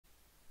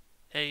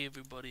Hey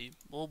everybody,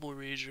 Mobile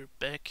Rager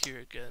back here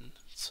again.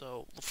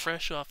 So,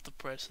 fresh off the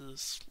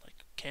presses, like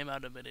came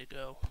out a minute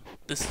ago.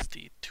 This is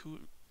the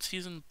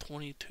season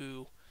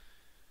 22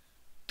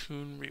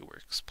 Toon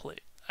Reworks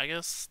plate. I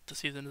guess the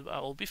season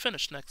will be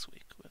finished next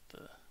week with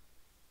the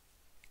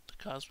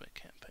Cosmic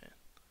campaign.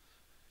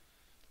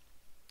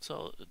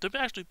 So they're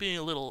actually being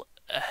a little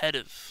ahead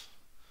of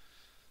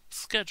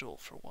schedule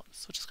for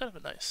once, which is kind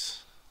of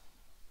nice.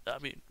 I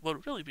mean, what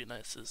would really be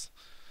nice is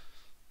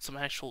some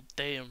actual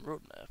damn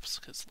roadmaps,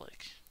 because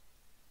like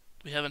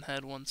we haven't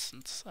had one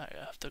since. I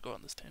have to go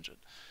on this tangent.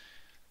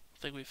 I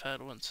think we've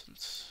had one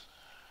since.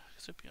 I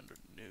guess it'd be under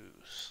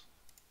news.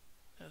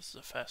 Yeah, this is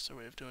a faster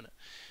way of doing it.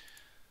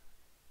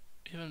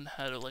 We haven't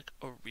had like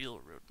a real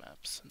roadmap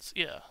since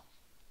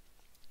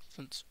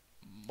since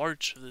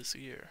March of this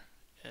year,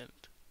 and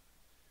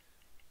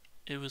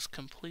it was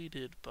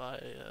completed by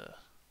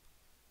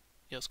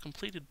it was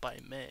completed by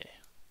May.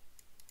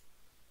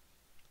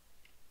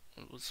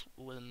 It was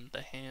when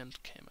the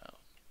hand came out.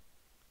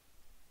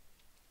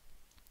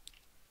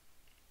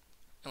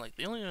 And like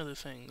the only other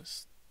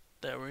things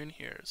that were in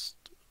here is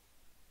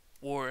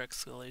war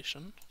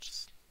escalation, which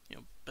is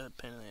a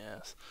pain in the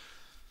ass.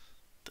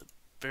 The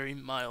very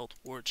mild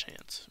war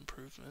chance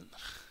improvement,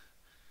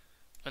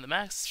 and the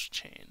max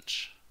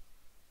change.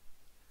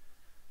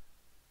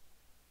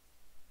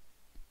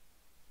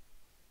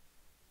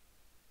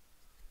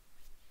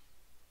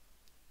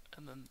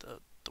 And then the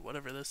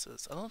whatever this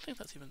is, I don't think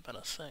that's even been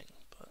a thing,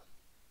 but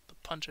the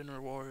punch-in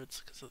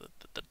rewards because of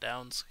the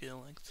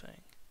downscaling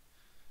thing.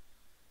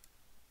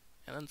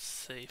 And then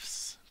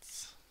safes.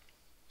 It's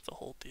a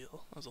whole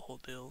deal. It was a whole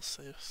deal of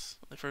safes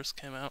when they first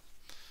came out.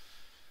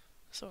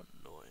 So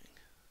annoying.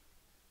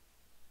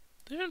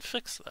 They didn't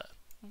fix that.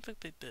 I don't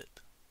think they did.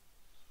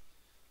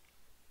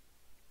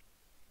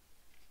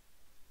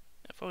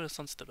 Yeah, focus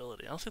on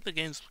stability. I don't think the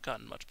game's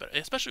gotten much better,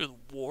 especially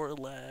with war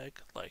lag.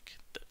 Like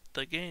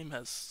the game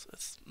it's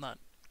not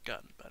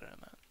gotten better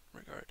in that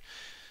regard.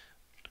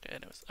 Okay,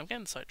 anyways, I'm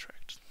getting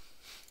sidetracked.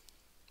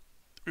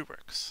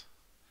 Reworks.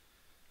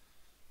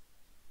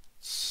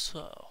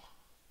 So,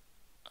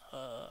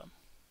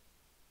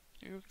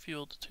 you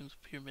reveal the team's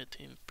pyramid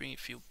team, bringing a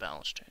few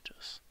balance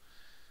changes.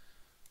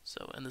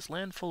 So, in this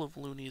land full of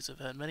loonies, have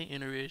had many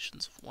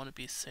iterations of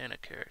wannabe Santa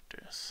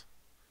characters.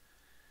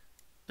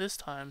 This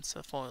time,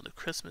 instead of following the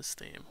Christmas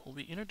theme, we'll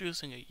be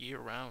introducing a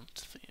year-round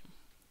theme.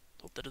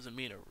 Hope that doesn't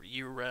mean a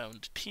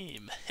year-round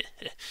team.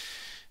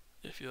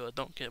 If you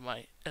don't get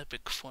my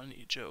epic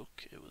funny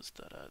joke, it was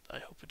that I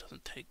hope it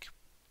doesn't take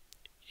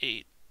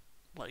 8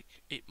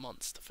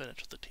 months to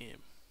finish the team,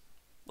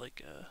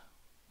 like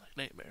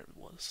Nightmare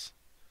was.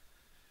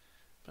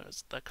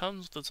 But that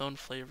comes with its own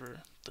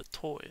flavor, the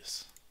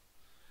toys.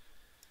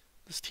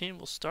 This team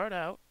will start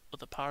out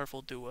with a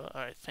powerful duo.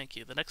 Alright, thank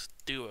you. The next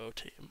duo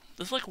team.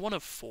 This is like one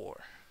of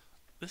 4.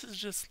 This is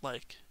just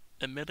like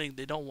admitting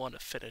they don't want to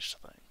finish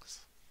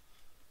things.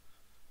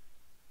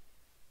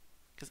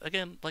 Because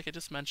again, like I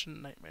just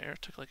mentioned, Nightmare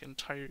took like an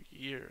entire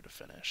year to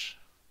finish.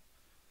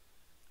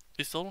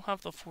 We still don't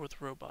have the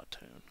 4th robot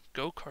tune.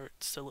 Go-Kart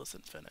still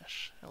isn't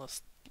finished,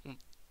 unless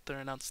they're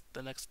announced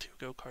the next 2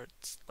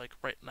 go-karts like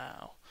right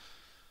now.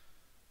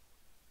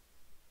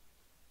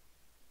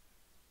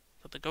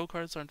 But the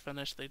go-karts aren't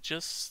finished. They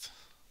just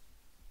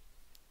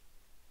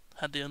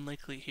had the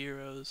Unlikely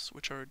Heroes,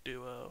 which are a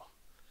duo.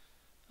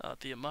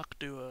 The Amok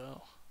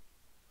duo.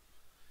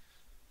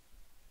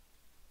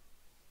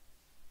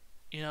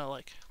 You know,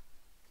 like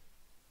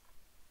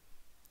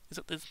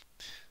they're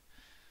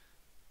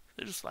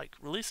just like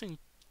releasing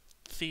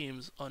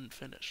themes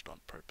unfinished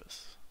on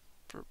purpose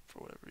for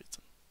whatever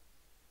reason.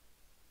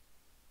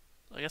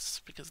 I guess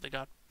it's because they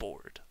got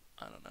bored.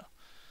 I don't know.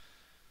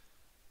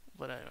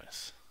 But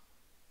anyways,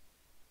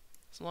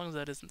 as long as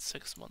that isn't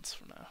 6 months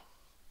from now.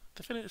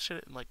 If they finish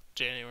it in like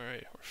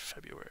January or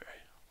February,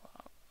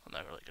 I'm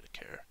not really gonna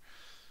care.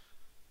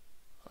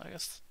 I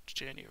guess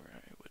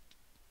January would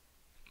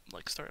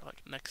like start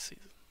like next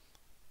season.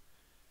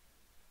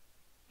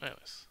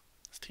 Anyways,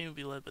 this team will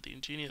be led by the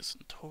ingenious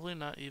and totally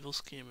not evil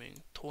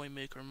scheming toy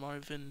maker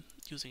Marvin,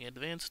 using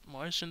advanced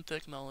Martian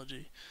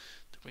technology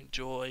to bring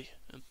joy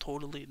and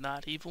totally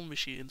not evil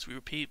machines, we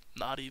repeat,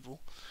 not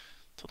evil,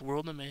 to the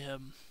world of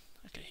Mayhem.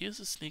 Okay, here's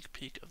a sneak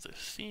peek of their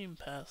theme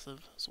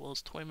passive, as well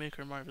as toy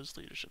maker Marvin's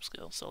leadership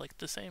skill. So like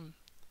the same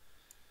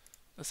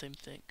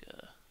thing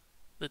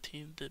the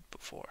team did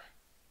before.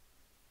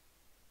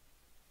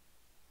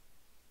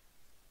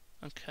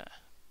 Okay.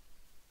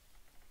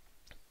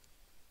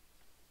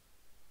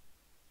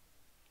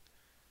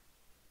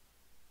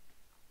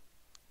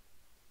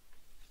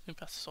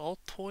 All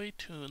toy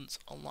tunes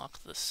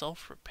unlock the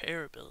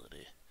self-repair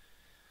ability.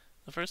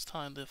 The first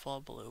time they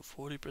fall below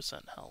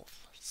 40%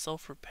 health.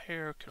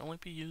 Self-repair can only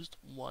be used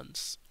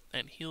once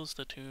and heals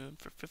the tune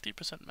for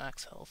 50%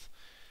 max health.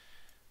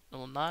 It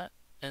will not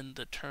end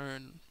the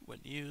turn when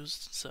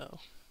used, so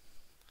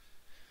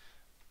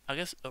I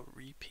guess a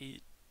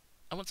repeat.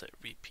 I wouldn't say a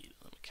repeat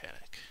of the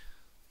mechanic.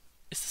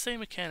 It's the same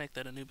mechanic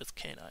that Anubis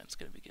K9 is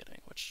going to be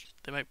getting, which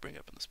they might bring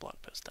up in this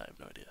blog post, I have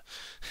no idea.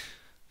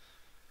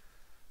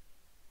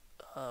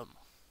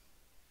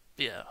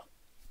 Yeah,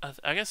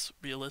 I guess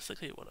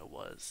realistically what it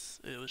was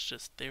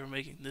just they were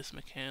making this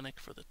mechanic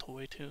for the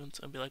toy tunes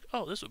and be like,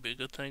 oh, this would be a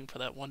good thing for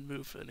that one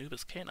move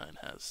Anubis Canine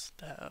has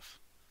to have.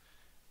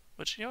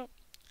 Which, you know,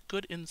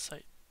 good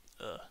insight,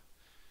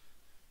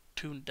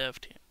 tune dev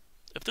team.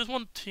 If there's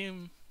one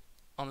team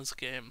on this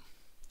game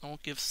I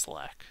won't give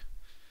slack,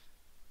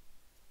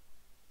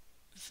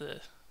 it's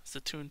the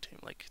tune team.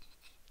 Like,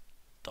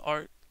 the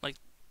art, like,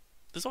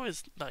 there's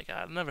always, like,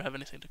 I never have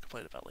anything to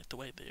complain about, like, the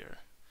way they're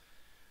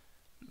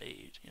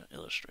made, you know,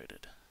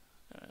 illustrated.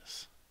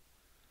 Yes.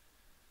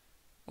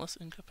 Unless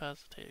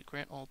incapacitated,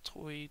 grant all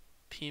toy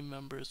team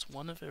members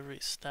one of every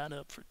stat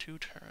up for 2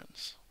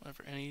 turns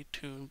whenever any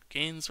tune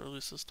gains or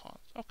loses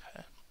taunts.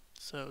 Okay.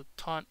 So,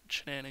 taunt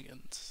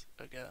shenanigans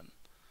again.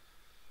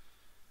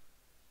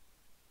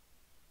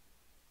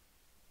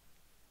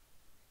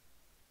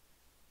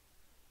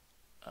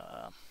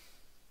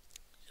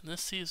 In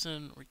this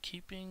season, we're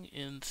keeping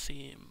in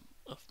theme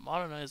of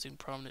modernizing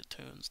prominent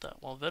tunes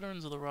that, while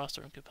veterans of the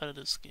roster and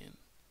competitive scheme.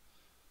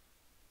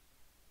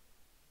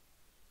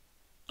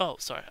 Oh,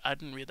 sorry, I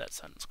didn't read that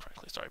sentence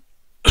correctly, sorry.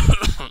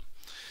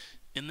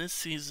 In this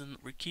season,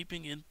 we're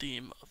keeping in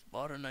theme of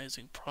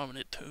modernizing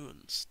prominent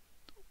tunes,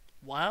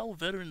 while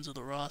veterans of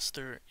the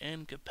roster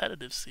and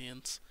competitive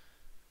scenes,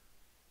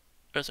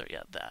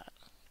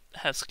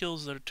 have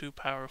skills that are too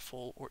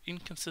powerful or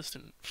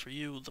inconsistent for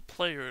you, the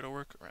player, to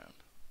work around.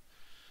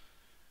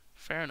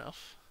 Fair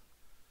enough.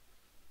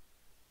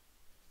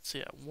 So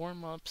yeah,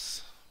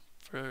 warm-ups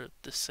for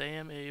the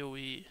SAM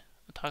AoE,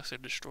 the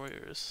Toxic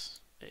Destroyers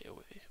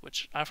AoE,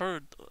 which I've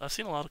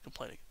seen a lot of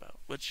complaining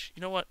about, which,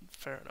 you know what,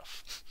 fair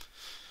enough.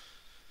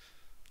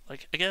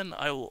 Like, again,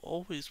 I will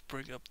always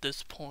bring up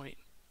this point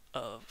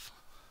of...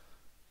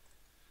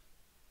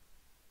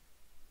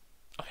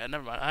 Okay,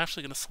 never mind, I'm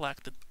actually going to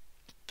slack the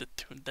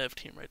dev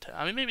team right there.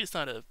 I mean, maybe it's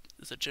a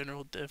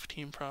general dev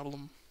team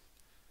problem,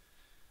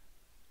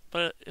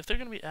 but if they're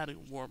going to be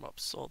adding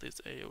warm-ups to all these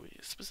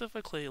AoEs,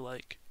 specifically,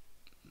 like,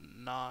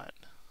 not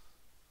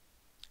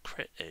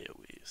crit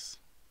AoEs,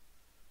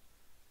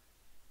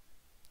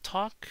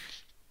 talk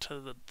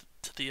to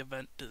the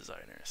event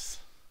designers.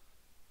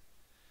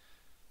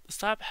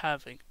 Stop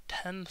having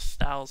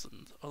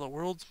 10,000 of the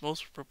world's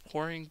most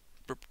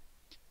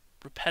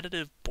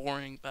repetitive,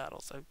 boring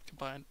battles. I've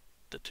combined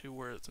the 2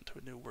 words into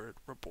a new word,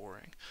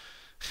 boring.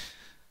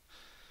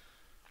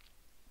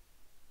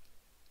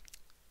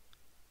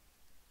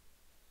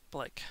 But,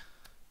 like,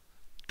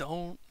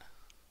 don't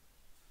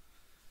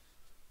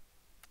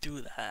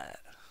do that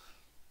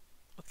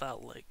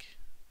without, like,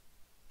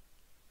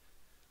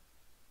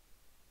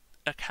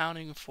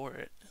 accounting for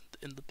it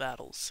in the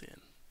battle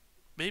scene.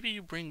 Maybe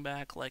you bring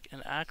back, like,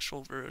 an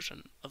actual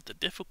version of the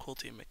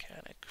difficulty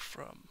mechanic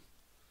from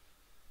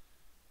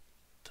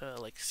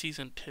like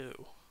season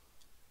 2,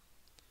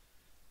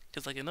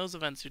 because, like, in those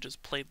events you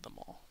just played them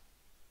all.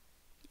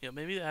 You know,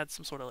 maybe add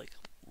some sort of, like,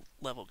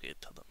 level gate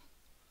to them.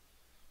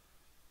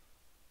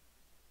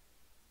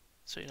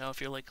 So, you know, if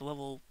you're, like,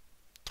 level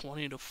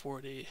 20 to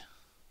 40,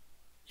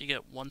 you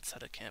get 1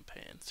 set of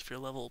campaigns. If you're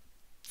level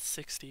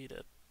 60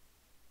 to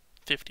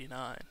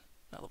 59,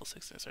 not level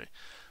 60, sorry,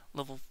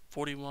 level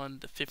 41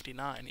 to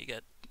 59, you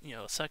get, you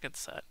know, a 2nd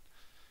set.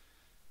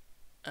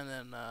 And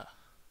then,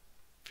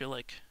 if you're,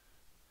 like,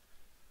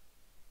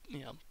 you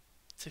know,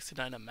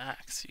 69 to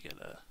max, you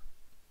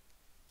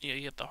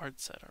get the hard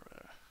set or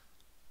whatever.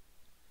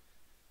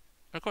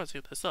 And of course,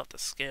 you still have to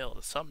scale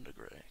to some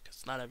degree,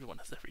 because not everyone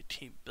has every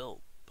team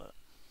built, but...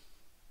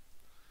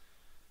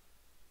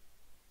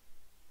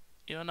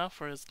 You know,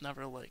 enough where it's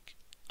never like,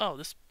 oh,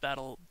 this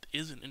battle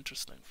isn't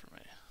interesting for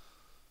me.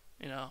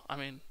 You know, I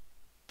mean,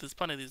 there's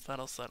plenty of these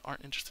battles that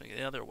aren't interesting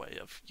the other way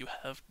of you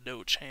have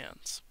no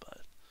chance,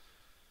 but...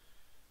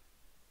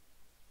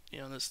 You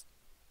know, this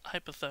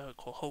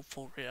hypothetical,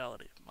 hopeful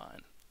reality of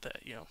mine,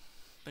 that, you know,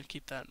 they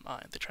keep that in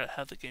mind. They try to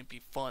have the game be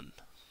fun.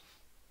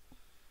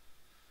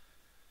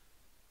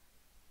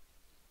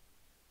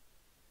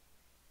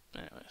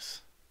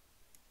 Anyways.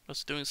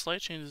 So doing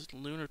slight changes to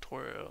Lunar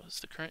Toro as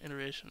the current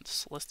iteration of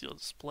Celestial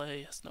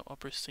Display has no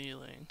upper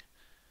ceiling,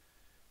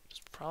 which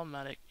is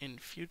problematic in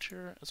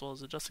future, as well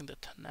as adjusting the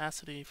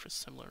tenacity for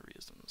similar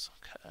reasons.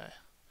 Okay.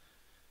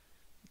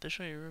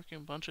 Additionally, you're working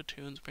a bunch of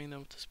tunes, bringing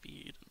them up to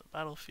speed in the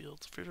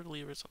battlefields, further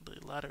levers on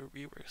the latter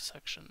rework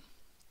section.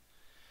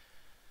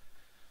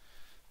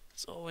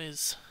 As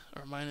always, a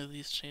reminder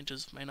these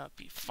changes may not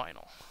be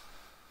final.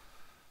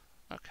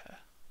 Okay.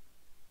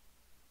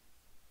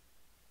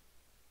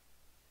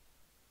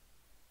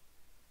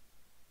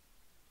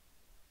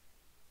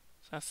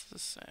 So that's the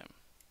same.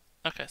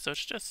 Okay, so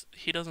it's just,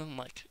 he doesn't,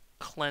 like,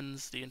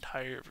 cleanse the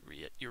entire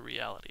your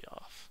reality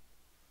off.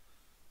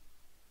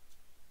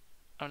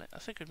 I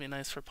think it would be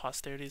nice for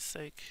posterity's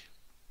sake.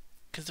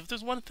 Because if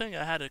there's one thing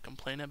I had to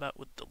complain about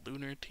with the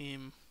Lunar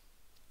team,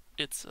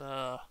 it's,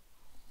 what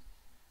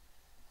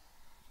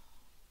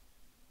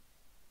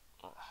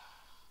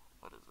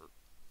is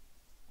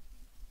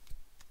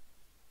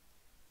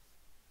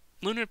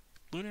it?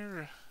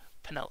 Lunar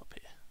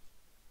Penelope.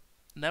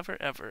 Never,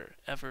 ever,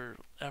 ever,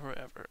 ever,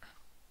 ever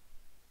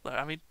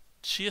I mean,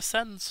 she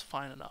ascends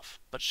fine enough,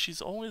 but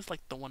she's always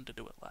like the one to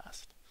do it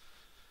last.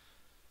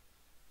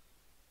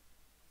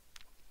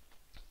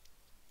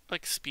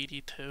 Like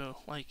Speedy too.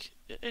 Like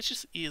it's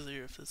just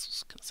easier if this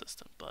was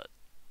consistent, but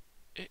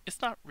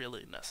it's not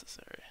really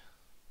necessary.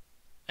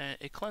 And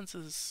it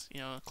cleanses,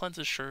 it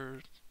cleanses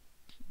sure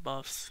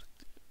buffs.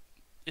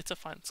 It's a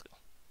fine skill.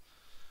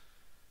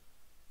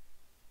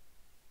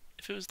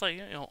 If it was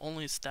like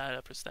only stat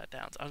up or stat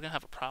downs, I was gonna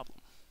have a problem.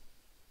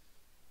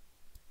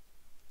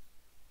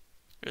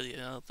 Really,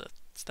 the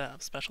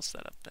special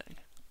setup thing.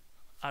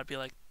 I'd be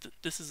like,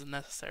 this isn't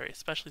necessary,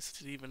 especially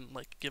to even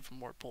like give him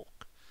more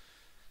bulk.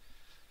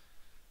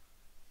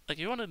 Like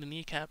you wanted to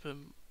kneecap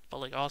him, but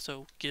like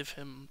also give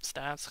him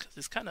stats because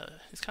he's kind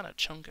of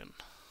chunking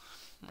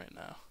right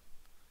now.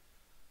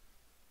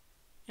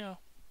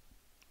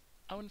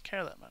 I wouldn't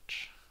care that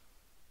much.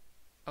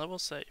 I will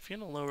say, if you're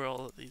gonna lower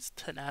all of these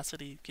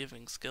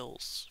tenacity-giving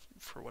skills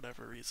for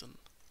whatever reason,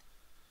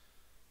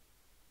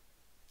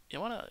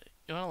 you wanna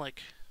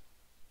like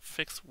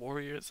fix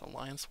Warrior's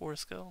Alliance War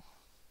skill.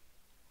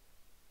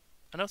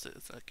 I know it's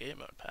a game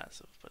mode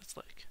passive, but it's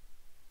like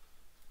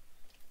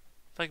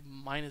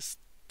minus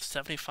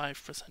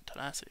 75%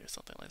 tenacity or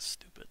something like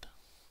stupid.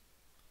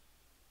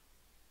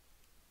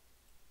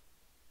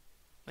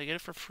 They get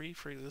it for free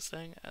for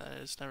existing, and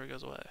it just never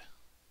goes away.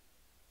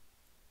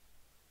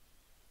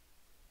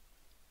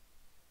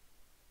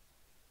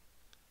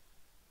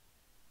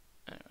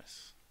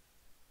 Anyways,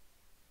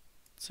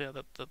 so yeah,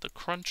 the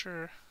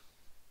cruncher.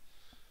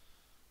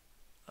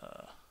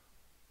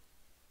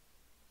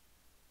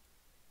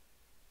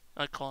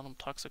 I call him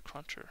Toxic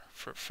Cruncher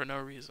for no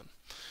reason.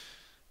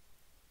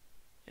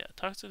 Yeah,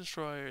 Toxic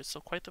Destroyer is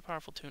so quite the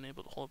powerful toon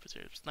able to hold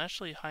materials.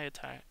 Naturally high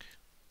attack.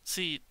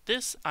 See,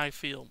 this I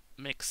feel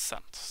makes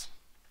sense.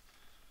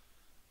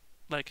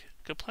 Like,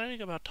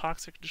 complaining about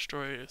Toxic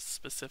Destroyers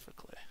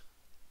specifically,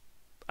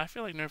 I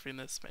feel like nerfing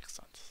this makes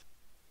sense.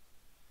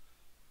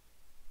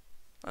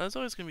 There's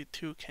always going to be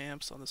two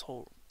camps on this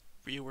whole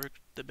rework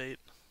debate.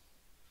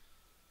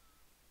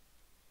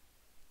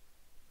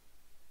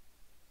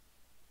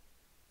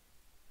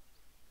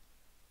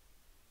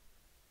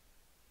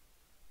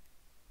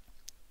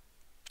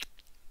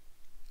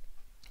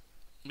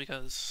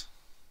 Because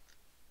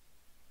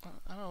I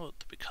don't know what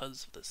the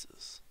because of this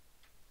is.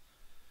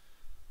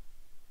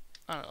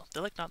 I don't know.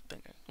 They like not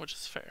thinking, which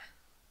is fair,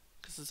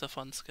 because it's a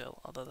fun skill.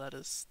 Although that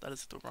is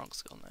the wrong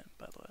skill name,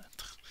 by the way.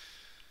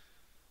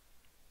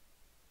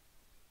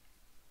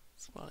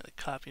 It's probably like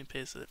copy and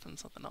pasted it from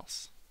something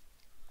else.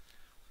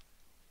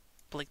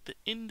 But like the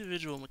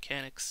individual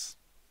mechanics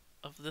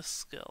of this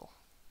skill,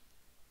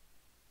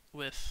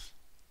 with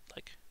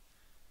like,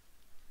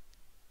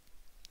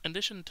 in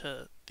addition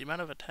to the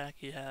amount of attack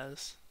he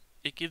has,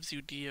 it gives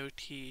you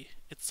DOT,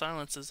 it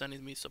silences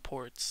enemy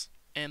supports,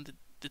 and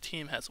the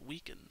team has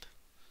weakened.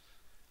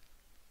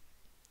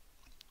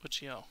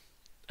 Which,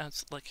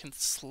 adds, like, can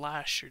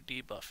slash your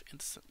debuff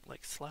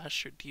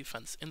slash your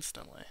defense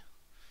instantly.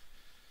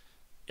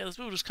 Yeah, this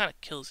move just kind of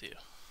kills you.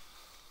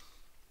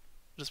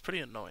 Which is pretty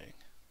annoying.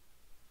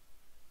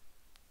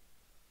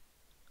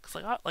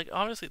 Cause like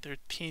obviously there are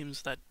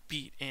teams that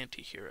beat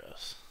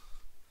anti-heroes.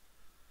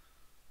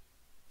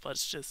 But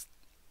it's just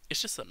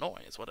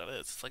annoying is what it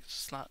is. It's like, it's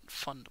just not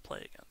fun to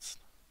play against.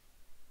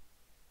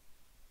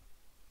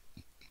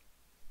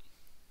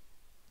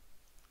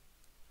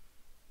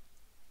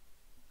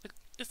 Like,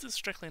 is this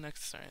strictly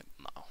necessary?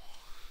 No.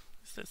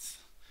 Is this...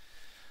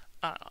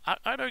 I don't know.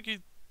 I'd argue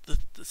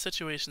the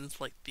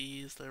situations like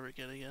these that we're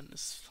getting in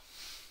is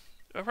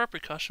a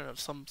repercussion of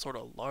some sort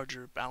of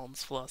larger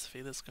balance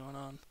philosophy that's going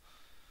on.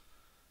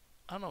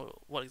 I don't know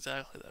what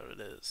exactly that it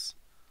is.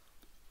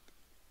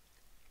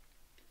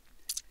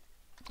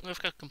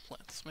 I've got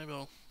complaints. Maybe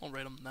I'll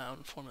write them down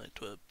and formulate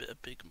to a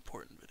big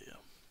important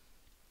video.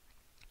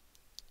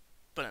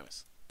 But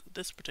anyways,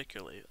 this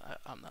particularly,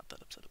 I'm not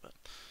that upset about.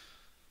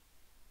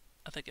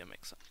 I think it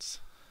makes sense.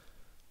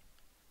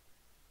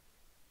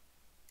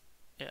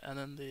 Yeah, and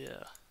then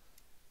the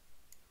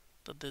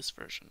this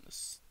version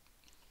is...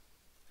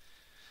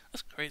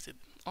 That's crazy.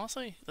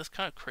 Honestly, that's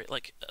kind of crazy.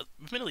 Like,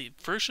 admittedly,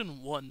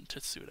 version 1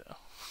 Tetsudo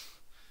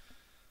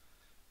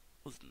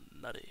was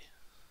nutty.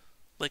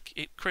 Like,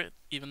 it crit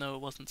even though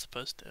it wasn't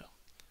supposed to.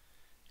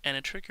 And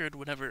it triggered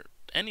whenever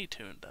any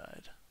toon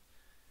died.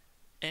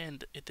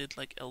 And it did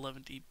like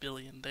 11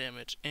 billion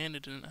damage, and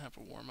it didn't have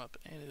a warm-up,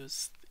 and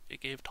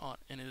it gave taunt,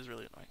 and it was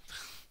really annoying.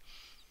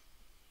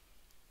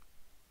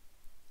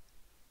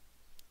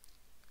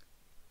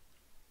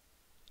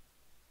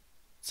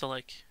 So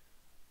like,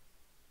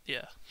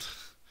 yeah.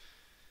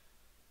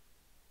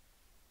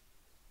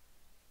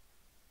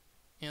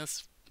 Yeah,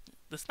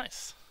 that's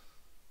nice.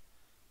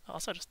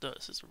 Also, I just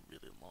noticed this is a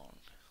really long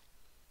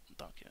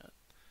document.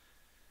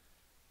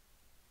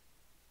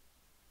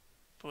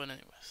 But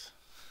anyways,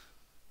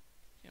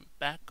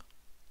 back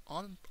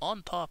on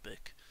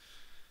topic.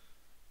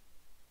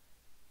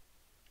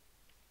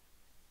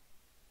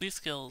 These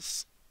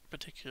skills,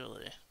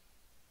 particularly,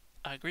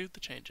 I agree with the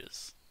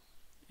changes.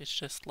 It's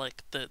just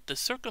like the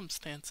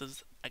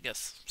circumstances, I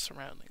guess,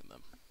 surrounding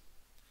them.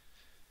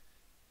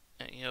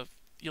 And, you know, if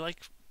you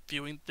like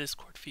viewing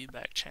Discord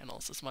feedback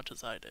channels as much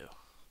as I do.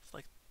 It's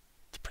like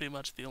pretty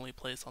much the only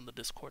place on the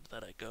Discord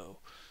that I go.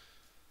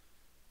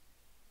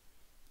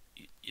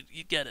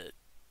 You get it.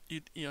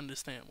 You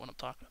understand what I'm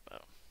talking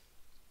about.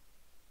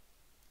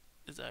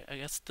 Is I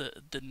guess the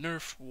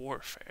nerf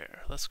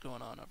warfare that's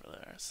going on over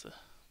there. It's the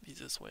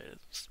easiest way to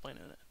explain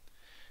it.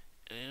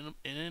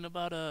 It ain't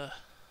about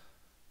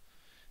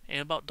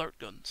dart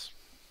guns.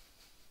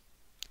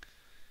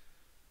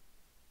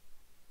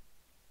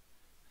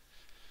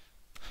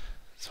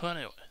 So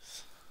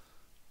anyways,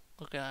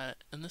 look at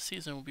it. In this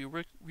season, we'll be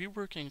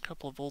reworking a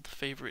couple of old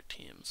favorite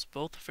teams,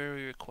 both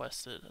very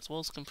requested, as well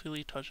as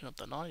completely touching up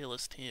the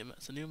Nautilus team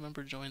as a new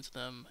member joins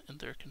them in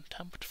their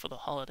contempt for the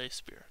holiday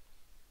spirit.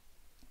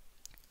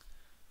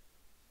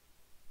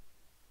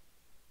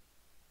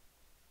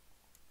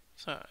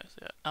 So,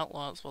 yeah,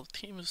 Outlaws, well, the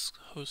team is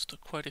host to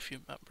quite a few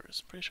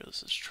members. I'm pretty sure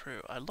this is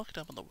true. I looked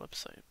up on the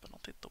website, but I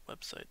don't think the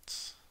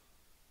website's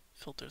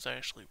filters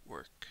actually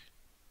work.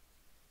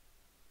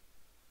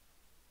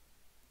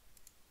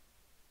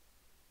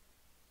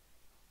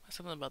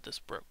 Something about this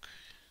broke.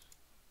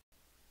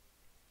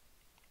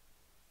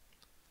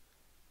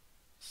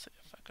 Let's see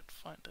if I can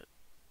find it.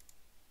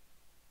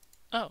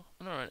 Oh,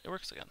 no, it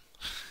works again.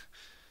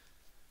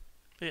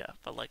 But yeah,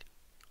 but like,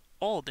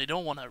 oh, they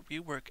don't want to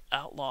rework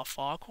Outlaw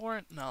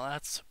Foghorn? No,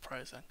 that's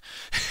surprising.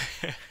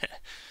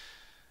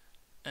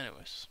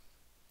 Anyways.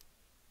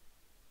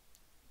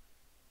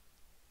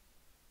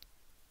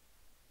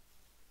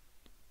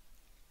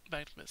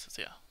 Back to business,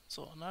 yeah.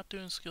 So, not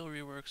doing skill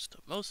reworks to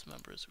most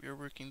members, we are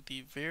working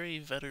the very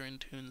veteran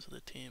tunes of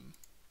the team.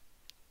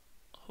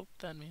 Hope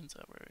that means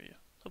that, where are you?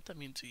 Hope that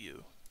means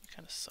you. You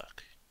kinda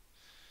suck.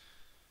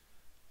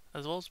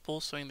 As well as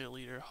bolstering their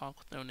leader, Hawk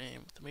with No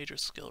Name, with a major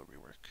skill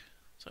rework.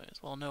 So,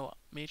 as well, no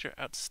major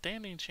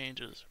outstanding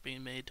changes are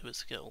being made to his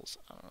skills.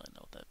 I don't really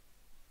know what that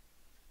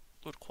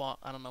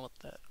I don't know what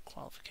that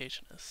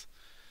qualification is.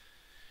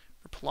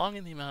 We're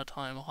prolonging the amount of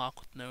time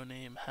Hawk with No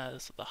Name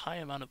has the high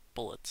amount of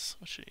bullets,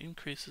 which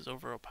increases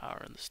overall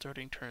power in the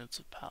starting turns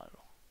of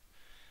battle.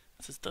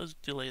 As this does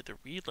delay the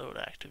reload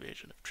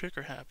activation of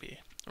Trigger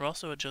Happy, we're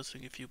also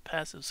adjusting a few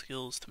passive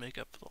skills to make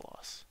up for the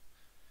loss.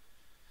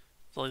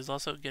 So he's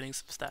also getting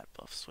some stat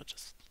buffs, which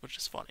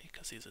is funny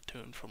because he's a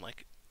tune from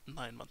like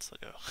 9 months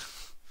ago.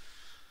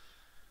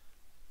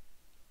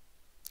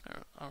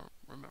 I don't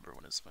remember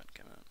when his event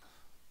came out.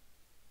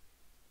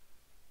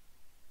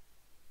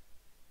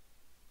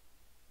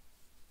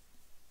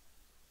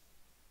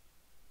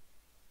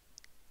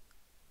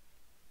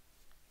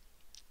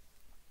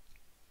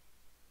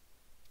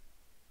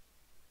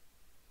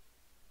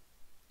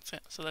 So,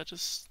 yeah, so that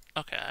just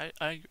okay.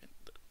 I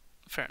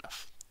fair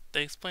enough.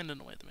 They explained it in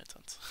a way that made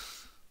sense.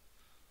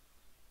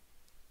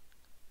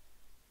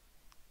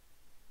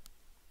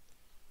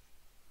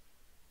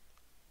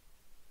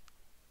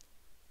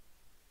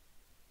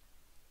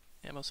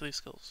 Yeah, most of these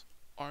skills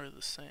are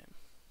the same.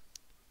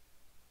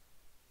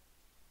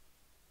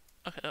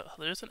 Okay,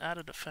 there's an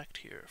added effect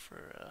here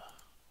for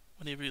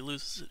whenever he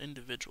loses an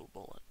individual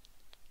bullet,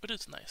 which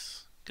is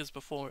nice, because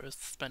before it was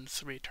spend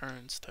 3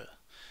 turns to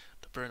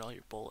burn all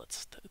your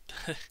bullets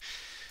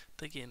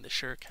to gain the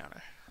sure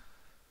counter.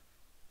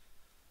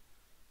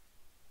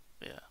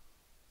 But yeah.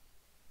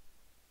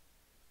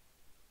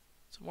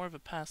 So more of a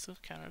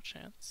passive counter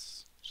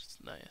chance, which is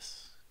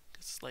nice.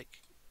 Cause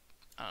like,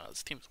 I don't know,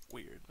 this team's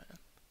weird, man.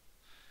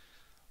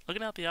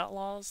 Looking at the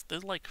Outlaws,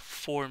 there's like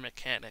 4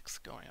 mechanics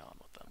going on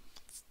with them.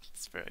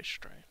 It's very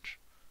strange.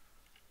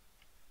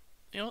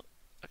 You know what?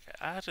 Okay,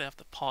 I actually have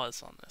to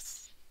pause on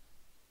this.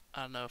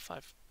 I don't know if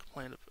I've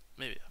complained about,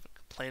 maybe I haven't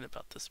complained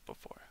about this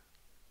before.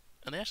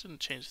 And they actually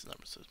didn't change these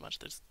numbers as much,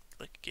 they just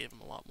like gave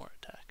him a lot more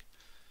attack.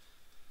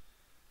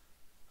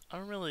 I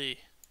don't really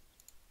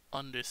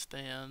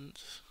understand.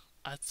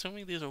 I'm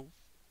assuming these are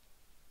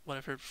what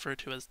I've referred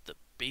to as the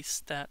base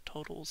stat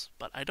totals,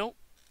 but I don't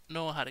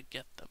know how to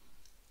get them,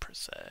 per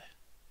se.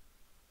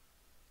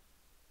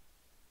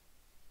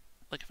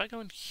 Like if I go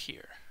in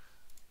here,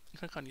 and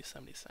click on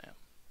Yosemite Sam,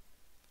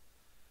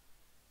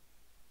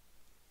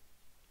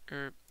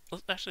 or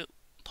let's actually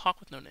talk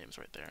with No Names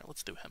right there.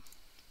 Let's do him.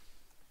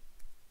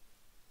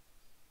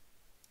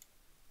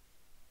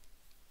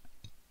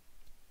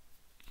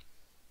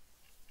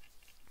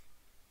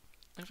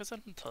 And if I set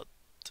him to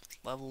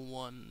level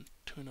 1,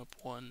 tune up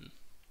 1,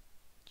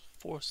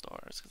 4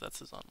 stars, because that's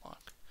his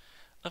unlock.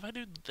 If I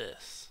do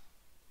this,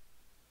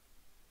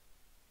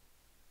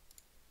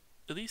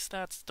 these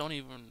stats don't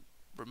even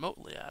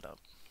remotely add up.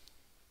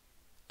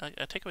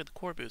 I take away the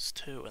core boost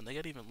too, and they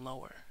get even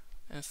lower.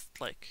 And it's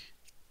like,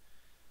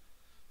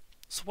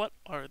 so what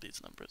are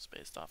these numbers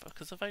based off of?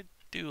 Because if I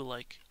do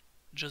like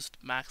just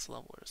max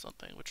level or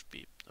something, which would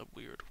be a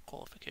weird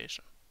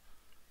qualification,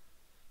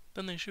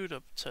 then they shoot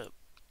up to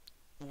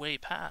way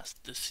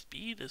past. The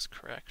speed is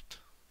correct,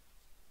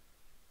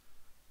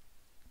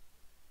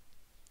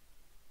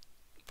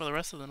 but the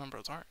rest of the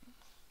numbers aren't.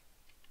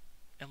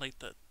 And like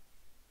the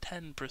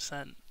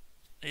 10%,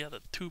 yeah,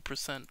 the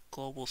 2%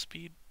 global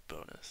speed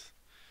bonus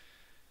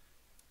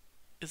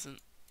isn't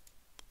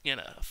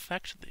gonna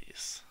affect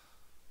these.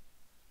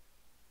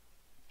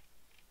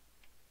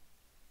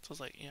 So it's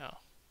like,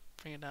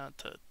 bring it down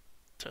to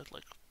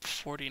like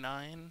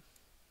 49,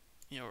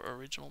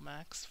 original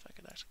max. If I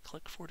could actually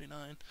click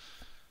 49.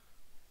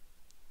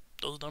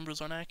 Those numbers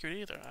aren't accurate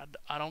either.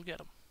 I don't get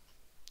them.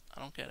 I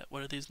don't get it.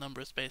 What are these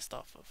numbers based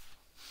off of?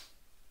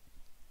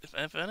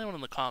 If anyone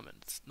in the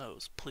comments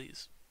knows,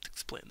 please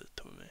explain this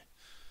to me.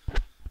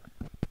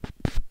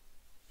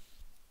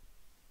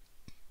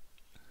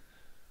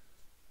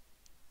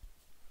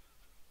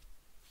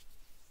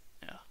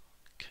 Yeah.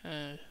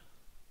 Okay.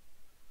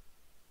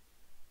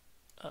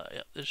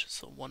 Yeah, there's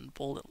just a 1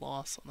 bullet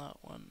loss on that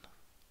one.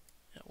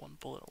 Yeah, 1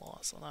 bullet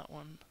loss on that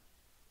one.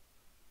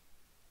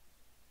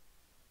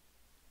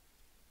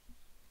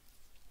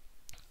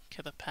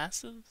 Okay, the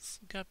passives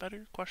got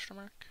better? Question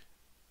mark.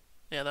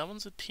 Yeah, that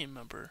one's a team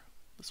member.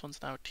 This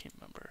one's now a team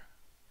member.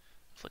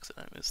 Flicks it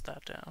enemy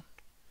stat down.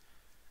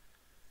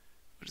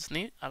 Which is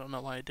neat. I don't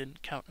know why it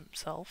didn't count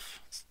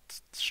himself.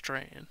 It's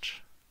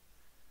strange.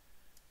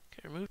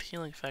 Okay, removed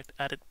healing effect,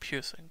 added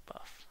piercing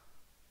buff.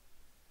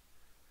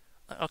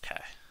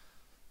 Okay.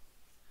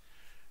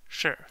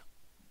 Sure.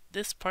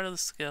 This part of the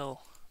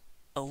skill,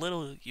 a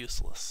little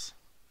useless.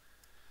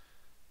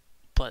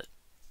 But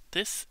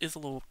this is a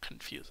little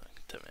confusing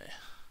to me.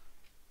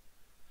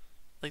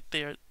 Like,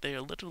 they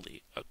are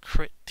literally a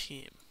crit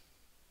team.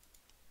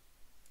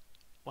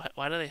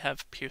 Why do they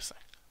have piercing?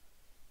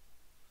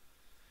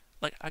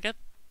 Like, I get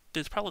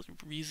there's probably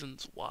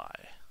reasons why.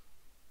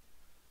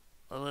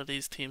 A lot of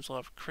these teams will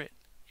have crit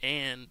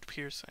and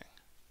piercing.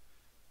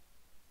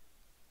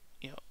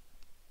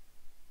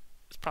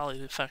 It's probably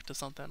the effect of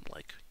something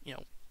like,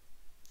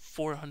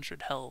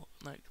 400 health,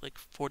 like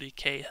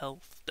 40k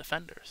health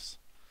defenders.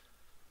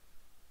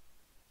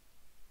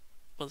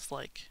 Was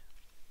like,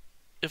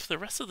 if the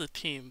rest of the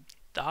team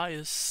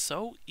dies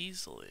so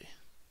easily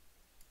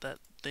that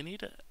they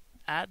need to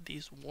add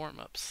these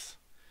warm-ups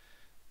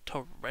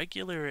to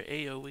regular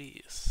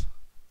AoEs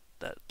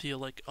that deal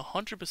like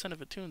 100%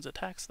 of attunes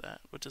attacks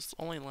that, which is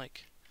only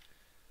like,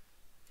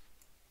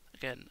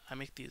 again, I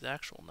make these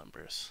actual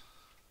numbers.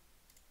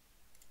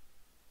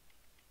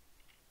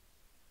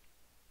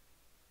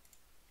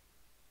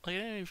 Like,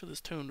 an enemy for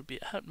this tune would be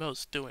at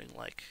most doing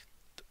like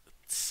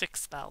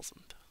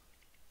 6,000.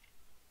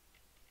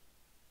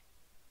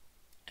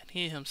 And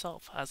he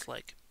himself has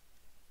like,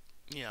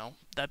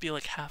 that'd be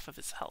like half of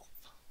his health.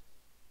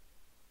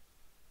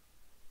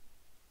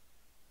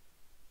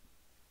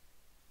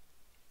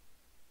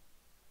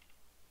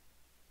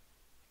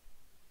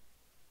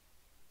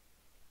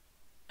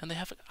 And they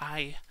have,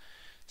 I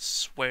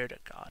swear to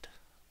God,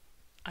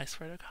 I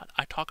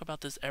talk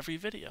about this every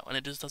video, and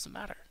it just doesn't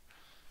matter.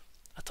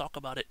 I talk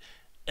about it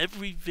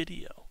every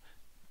video.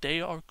 They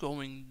are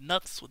going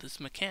nuts with this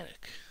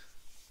mechanic.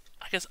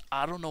 I guess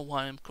I don't know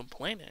why I'm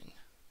complaining.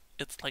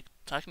 It's like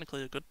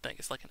technically a good thing.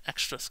 It's like an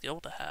extra skill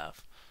to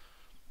have.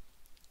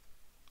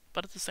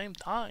 But at the same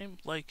time,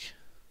 like,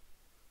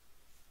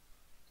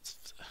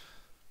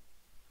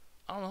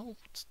 I don't know,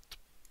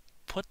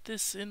 put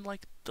this in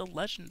like the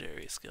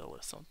legendary skill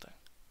or something.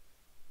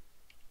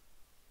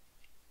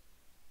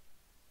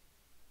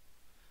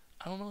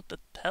 I don't know what to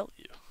tell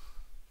you.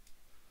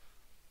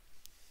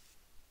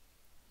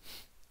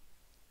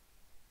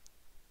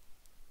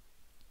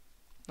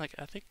 Like,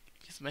 I think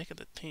he's making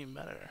the team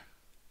better.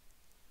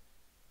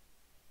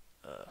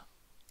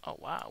 Oh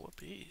wow,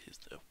 whoopee, he's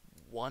the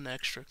 1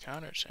 extra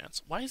counter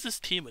chance. Why is this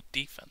team a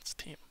defense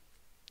team?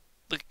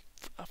 Like,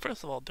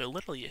 first of all, they're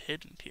literally a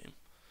hidden team.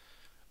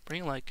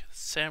 Bring like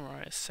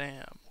Samurai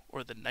Sam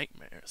or the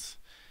Nightmares,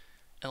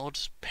 and they'll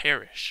just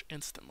perish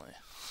instantly.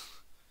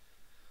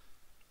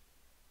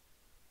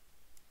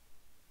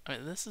 I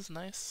mean, this is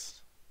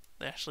nice.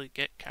 They actually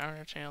get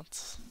counter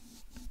chance.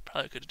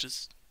 Probably could have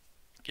just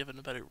given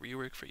a better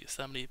rework for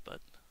Yosemite, but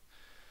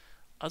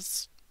I'll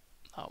just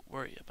not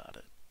worry about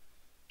it.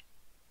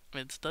 I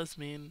mean, this does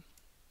mean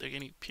they're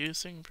getting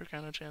piercing for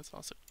counter chance and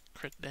also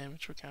crit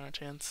damage for counter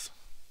chance.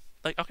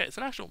 Like, okay, it's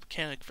an actual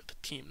mechanic for the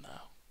team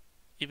now,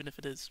 even if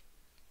it is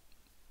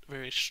a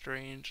very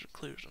strange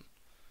inclusion.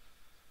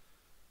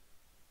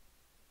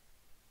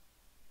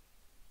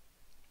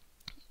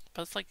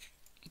 But it's like,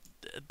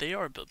 they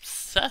are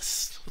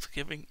obsessed with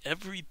giving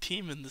every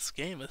team in this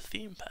game a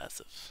theme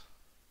passive.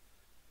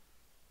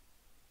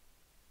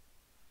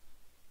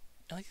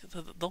 And like,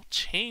 they'll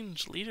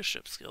change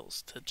leadership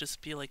skills to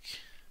just be like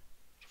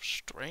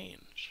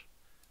strange.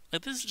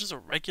 Like, this is just a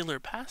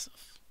regular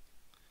passive.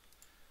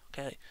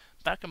 Okay,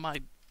 back in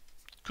my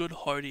good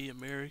hearty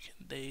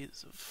American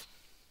days of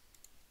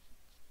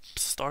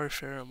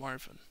Starfarer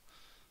Marvin,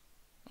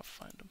 I'll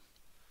find him.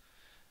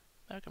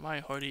 Back in my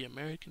hearty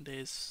American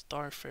days,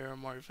 Starfarer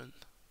Marvin,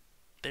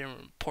 they were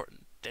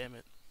important, damn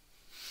it.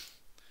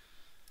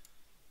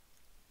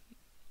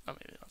 Oh,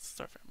 maybe not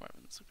Starfarer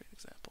Marvin, that's a great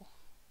example.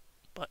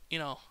 But,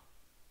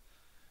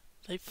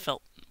 they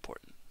felt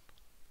important.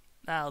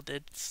 Now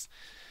there's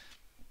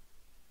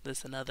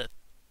another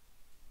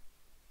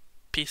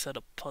piece of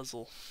the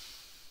puzzle.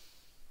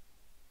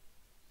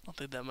 I don't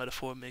think that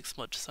metaphor makes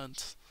much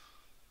sense.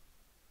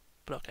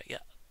 But okay, yeah.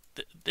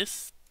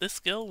 This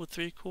skill with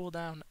 3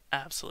 cooldown,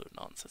 absolute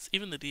nonsense.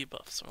 Even the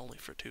debuffs are only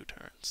for 2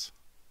 turns.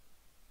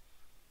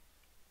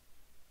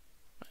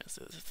 Right,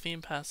 so the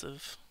theme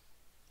passive.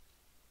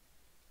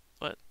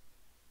 What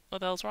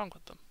the hell's wrong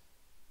with them?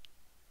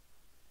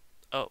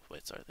 Oh,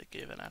 wait, sorry, they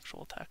gave an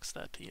actual attack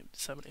stat to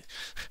 70.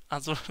 I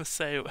was going to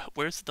say,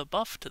 where's the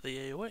buff to the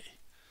AoE?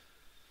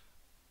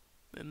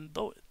 Didn't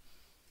do it.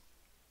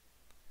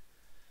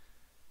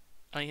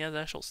 I mean, he has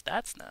actual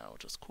stats now,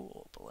 which is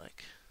cool, but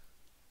like,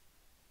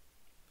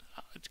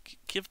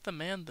 give the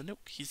man the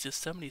nuke. He's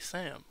just 70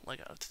 Sam.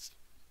 Like, I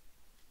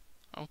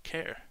don't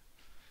care.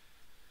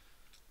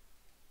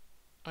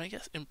 I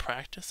guess in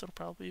practice it'll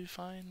probably be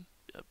fine.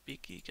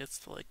 Beaky gets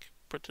to like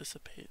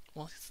participate.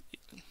 Well,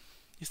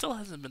 he still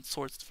hasn't been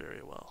sourced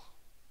very well.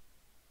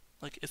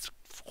 Like, it's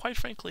quite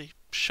frankly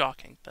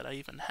shocking that I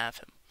even have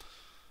him.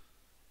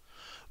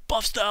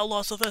 Buffs to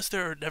Outlaw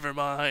Sylvester! Never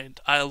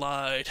mind, I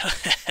lied.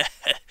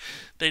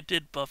 They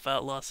did buff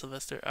Outlaw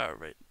Sylvester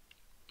outright.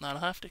 I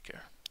don't have to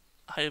care.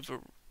 I have a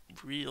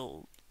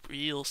real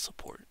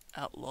support.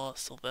 Outlaw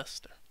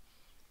Sylvester.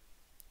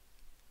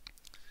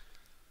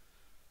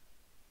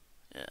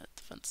 Yeah,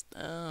 defense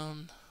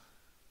down.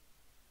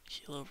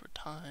 Heal over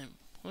time.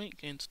 Wait,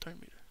 gains turn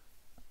meter.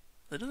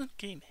 That doesn't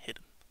gain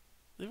hidden.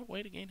 Is there a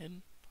way to gain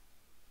hidden?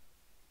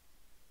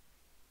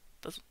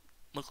 Doesn't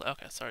look like.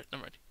 Okay, sorry,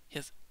 never mind. He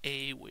has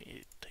a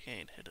way to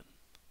gain hidden.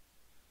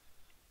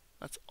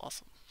 That's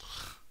awesome.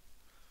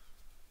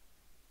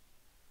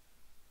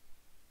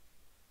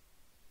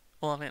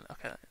 Well, I mean,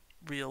 okay,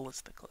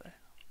 realistically,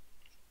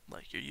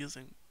 like, you're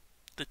using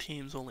the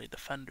team's only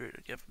defender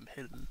to give him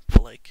hidden,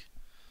 but like,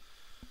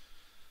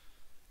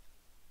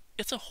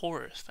 it's a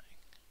horror thing.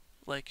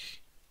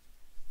 Like,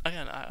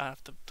 again, I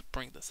have to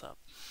bring this up.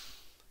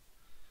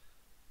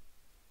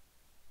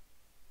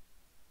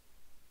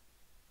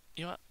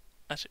 You know what?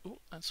 Actually, ooh,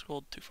 I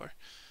scrolled too far.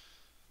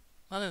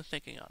 Not even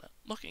thinking on it.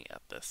 Looking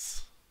at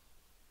this,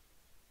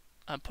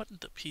 I'm putting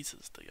the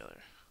pieces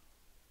together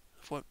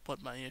of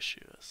what my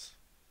issue is.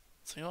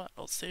 So you know what?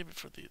 I'll save it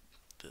for the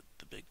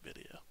big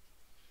video.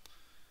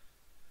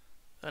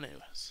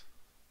 Anyways,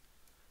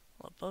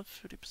 well, above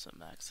 50%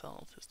 max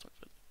health, his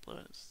 25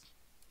 bonus.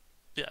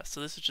 Yeah, so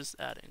this is just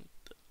adding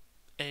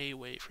a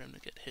way for him to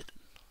get hidden.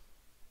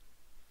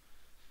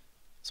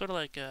 Sort of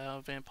like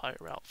Vampire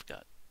Ralph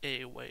got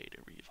a way to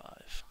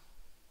revive.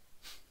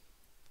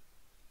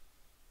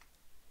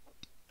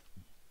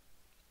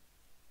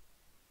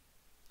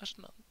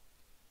 Actually, not.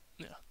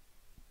 Yeah.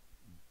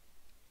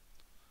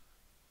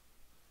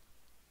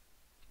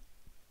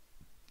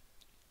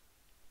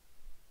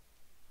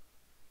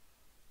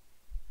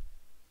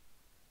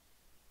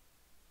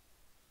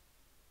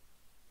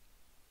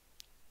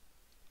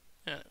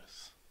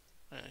 Anyways.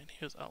 And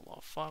here's Outlaw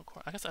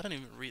Foghorn. I guess I didn't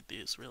even read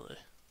these, really.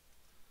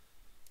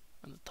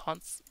 And the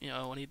taunts, you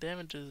know, when he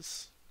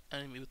damages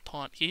enemy with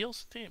taunt, he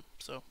heals the team.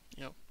 So,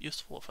 you know,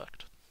 useful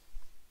effect.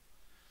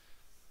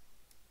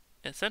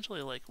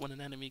 Essentially, like, when an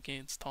enemy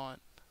gains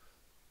taunt,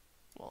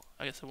 well,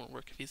 I guess it won't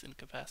work if he's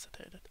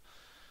incapacitated.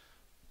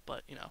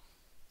 But, you know,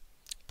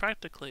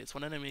 practically, it's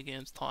when an enemy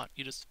gains taunt,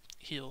 you just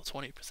heal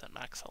 20%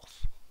 max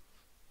health.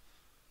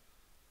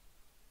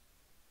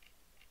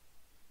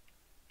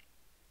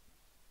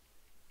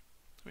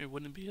 I mean,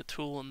 wouldn't it be a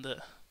tool in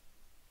the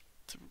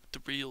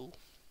real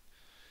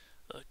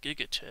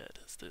Giga Chad,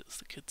 as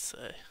the kids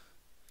say.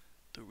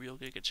 The real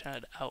Giga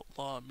Chad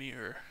outlaw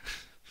mirror.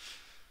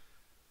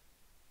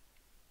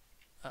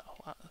 Oh,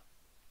 wow.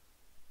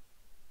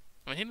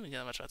 I mean, he didn't get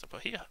that much faster,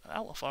 but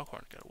Outlaw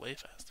Foghorn got way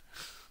faster.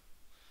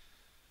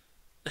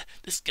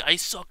 This guy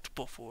sucked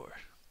before.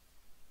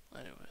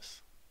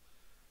 Anyways.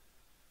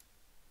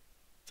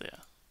 So yeah.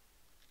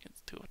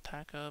 Gets to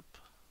attack up.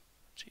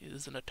 She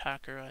is an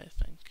attacker, I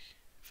think.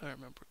 If I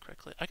remember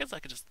correctly. I guess I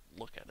could just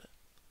look at it.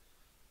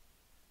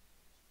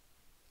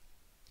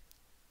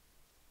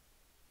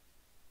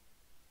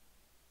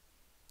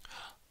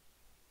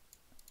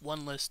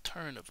 One less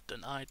turn of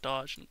deny,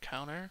 dodge, and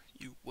counter,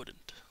 you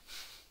wouldn't.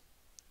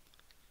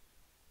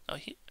 Oh,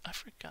 I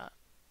forgot.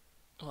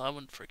 Well, I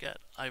wouldn't forget.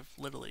 I've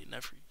literally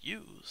never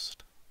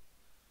used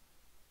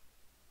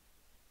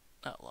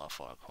Outlaw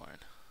Foghorn.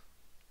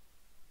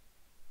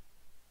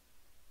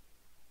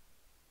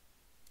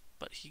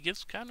 But he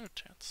gives counter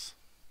chance.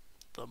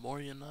 The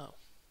more you know.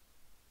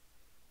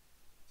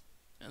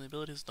 And the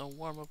abilities don't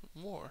warm up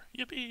more.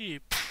 Yippee!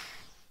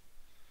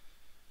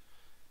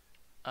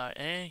 Alright,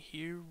 and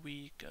here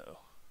we go.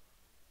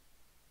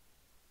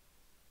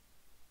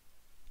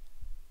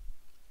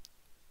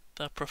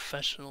 The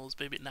professionals,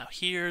 baby. Now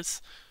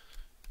here's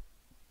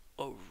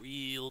a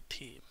real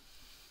team.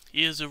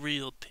 Here's a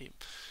real team.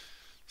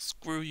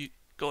 Screw you.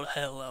 Go to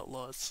hell,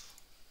 Outlaws.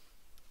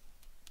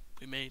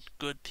 We made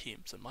good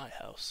teams in my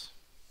house.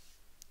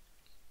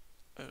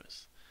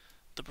 Anyways,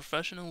 the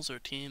professionals are a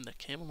team that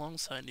came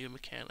alongside new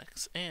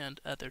mechanics and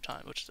at their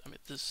time, which, I mean,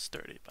 this is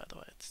sturdy, by the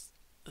way. This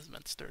is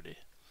meant sturdy.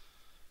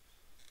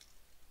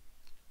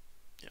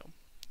 You know,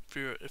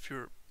 if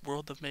you're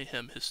World of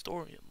Mayhem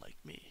historian like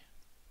me,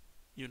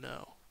 you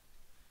know.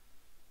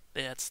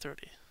 they had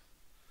sturdy.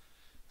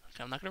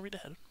 Okay, I'm not gonna read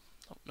ahead.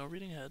 No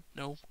reading ahead.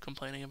 No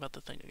complaining about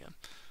the thing again.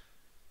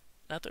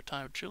 At their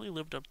time, truly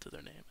lived up to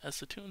their name. As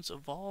the tunes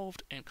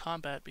evolved and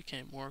combat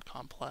became more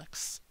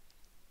complex,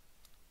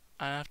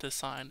 I have to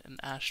assign an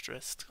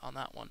asterisk on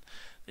that one.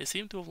 They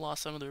seem to have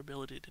lost some of their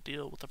ability to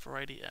deal with a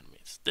variety of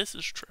enemies. This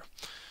is true.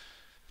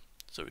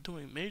 So we're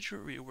doing major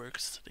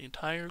reworks to the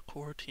entire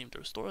core team to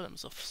restore them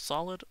as a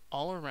solid,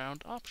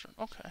 all-around option.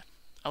 Okay.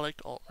 I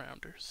like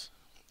all-rounders.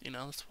 You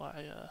know, that's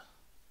why,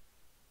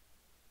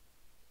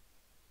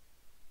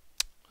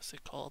 what's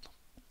it called?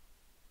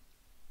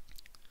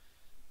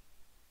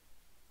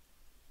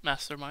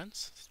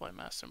 Masterminds. That's why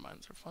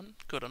masterminds are fun.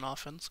 Good on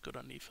offense, good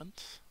on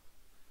defense.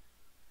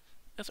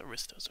 I guess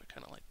aristos are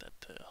kind of like that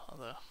too,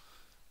 although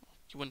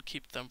you wouldn't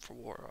keep them for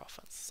war or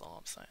offense, that's all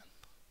I'm saying.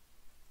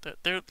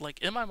 They're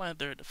like, in my mind,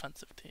 they're a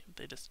defensive team.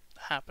 They just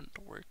happen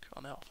to work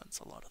on the offense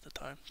a lot of the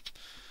time.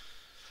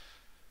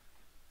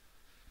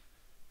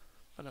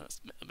 I don't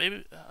know,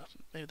 maybe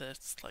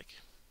that's like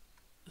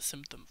a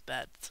symptom of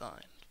bad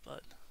design,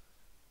 but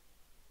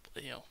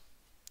you know,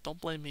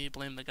 don't blame me,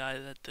 blame the guy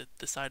that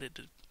decided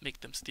to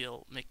make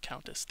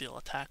Countess steal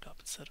attack up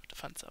instead of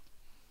defense up.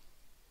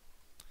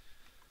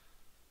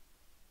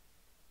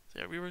 So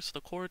yeah, reworks for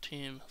the core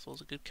team, as well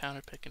as a good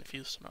counter pick in a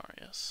few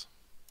scenarios.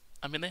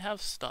 I mean, they have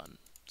stun,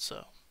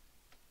 so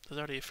there's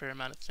already a fair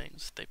amount of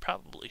things they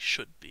probably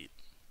should beat,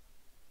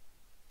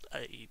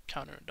 i.e.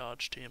 counter and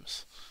dodge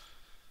teams.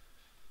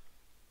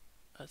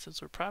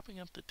 Since we're propping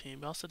up the team,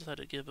 we also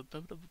decided to give a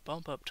bit of a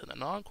bump up to the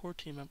non-core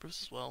team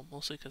members as well,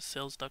 mostly because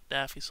Sales Duck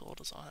Daffy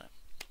sold us on it.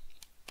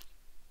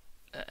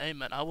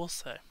 Amen, I will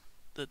say,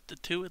 the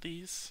two of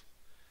these,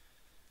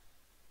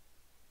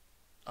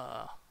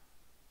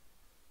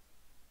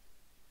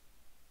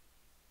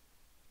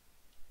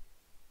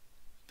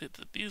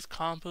 these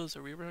combos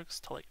are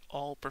reworks to like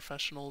all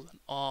professionals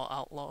and all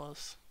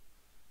outlaws.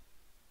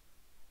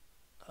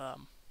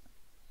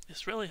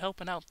 It's really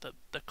helping out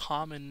the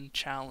common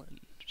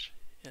challenge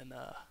in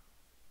I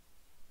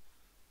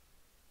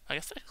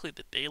guess technically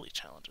the daily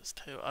challenges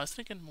too. I was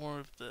thinking more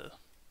of the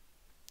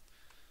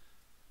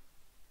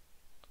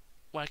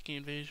Wacky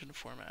Invasion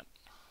format.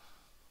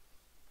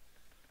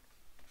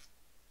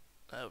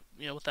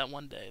 You know, with that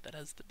one day that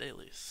has the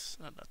dailies,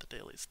 not the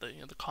dailies, the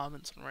the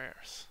commons and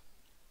rares.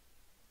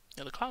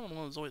 Yeah, the common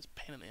one is always a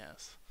pain in the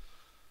ass.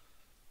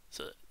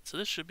 So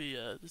this should be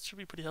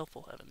pretty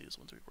helpful having these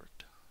ones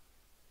reworked.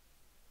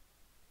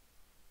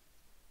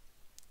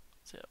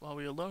 So yeah, while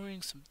we are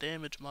lowering some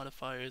damage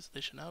modifiers,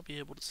 they should now be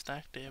able to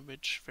stack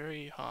damage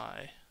very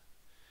high.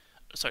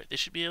 Sorry, they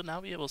should now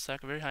be able to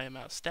stack a very high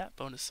amount of stat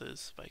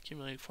bonuses by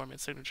accumulating forming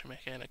signature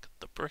mechanic,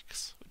 the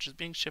bricks, which is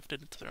being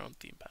shifted into their own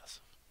theme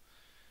passive.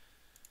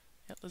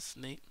 Yeah, this is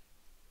neat.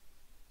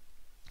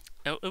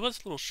 Now, it was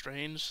a little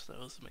strange that it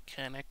was a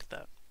mechanic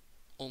that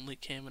only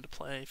came into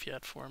play if you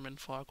had Foreman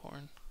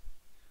Foghorn.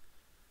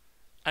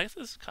 I guess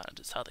this is kind of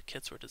just how the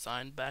kits were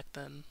designed back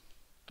then.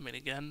 I mean,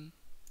 again,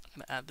 I'm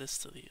going to add this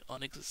to the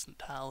unexistent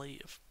tally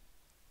of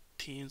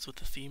teams with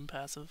the theme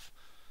passive.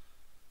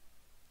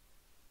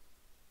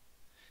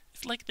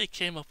 It's like they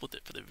came up with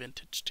it for the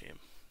vintage team.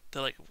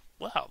 They're like,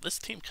 wow, this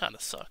team kind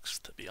of sucks,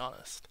 to be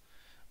honest.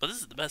 But this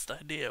is the best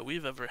idea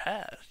we've ever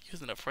had.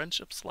 Using a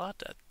friendship slot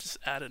to just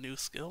add a new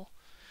skill.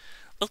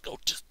 Let's go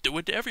just do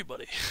it to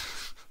everybody.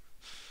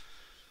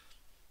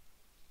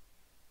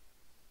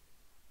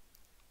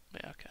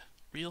 Yeah, okay.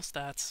 Real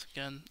stats,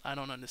 again, I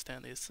don't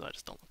understand these, so I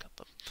just don't look at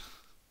them.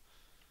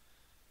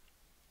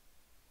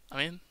 I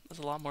mean, there's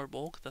a lot more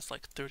bulk. That's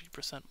like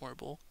 30% more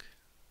bulk.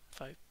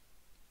 If I'm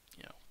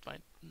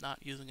not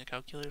using a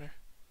calculator.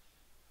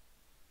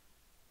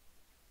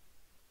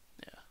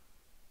 Yeah.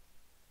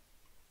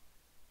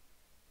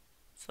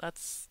 So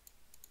that's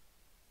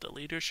the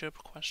leadership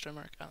question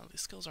mark. I don't know,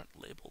 these skills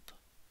aren't labeled.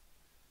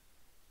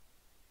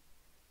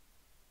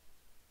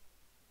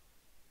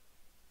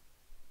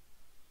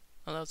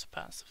 Oh, that was a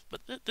passive.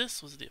 But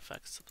this was the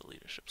effects of the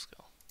leadership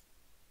skill.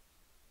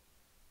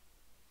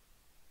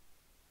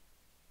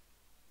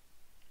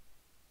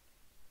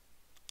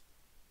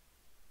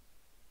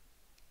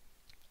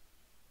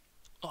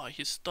 Oh,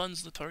 he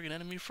stuns the target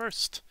enemy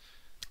first.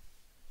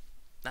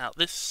 Now,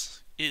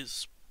 this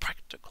is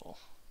practical.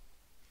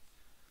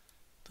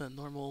 The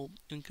normal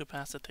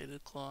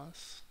incapacitated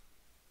clause.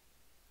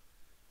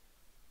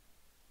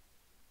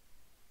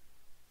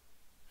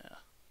 Yeah.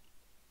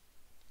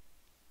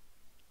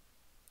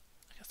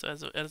 I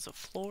guess it has a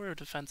floor of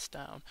defense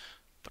down,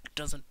 but it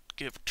doesn't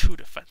give 2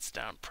 defense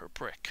down per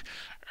brick.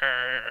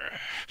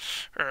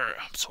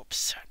 I'm so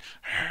upset.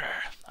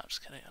 I'm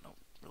just kidding, I don't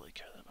really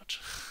care that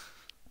much.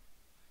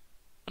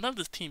 I know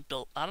this team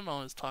built, I don't know,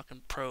 I was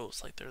talking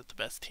pros like they're the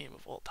best team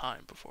of all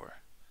time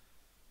before.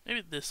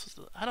 Maybe this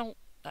was I don't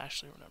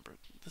actually remember.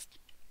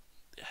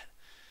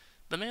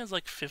 The man's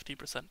like 50%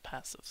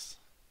 passives.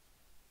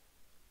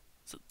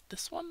 Is it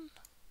this one?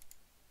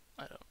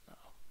 I don't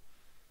know.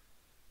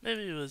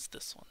 Maybe it was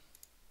this one.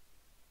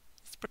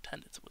 Let's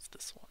pretend it was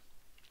this one.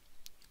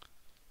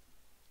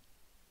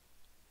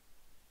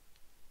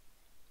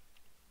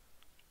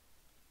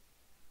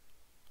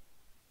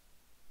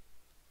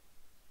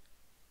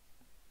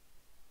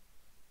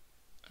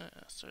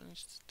 starting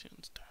these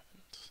tunes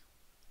turns.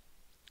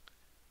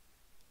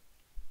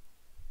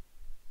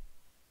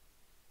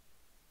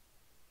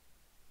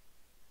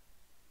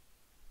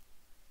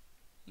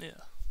 Yeah.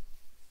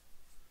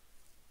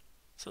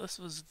 So this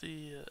was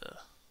the,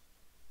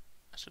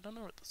 actually I don't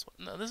know what this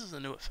was. No, this is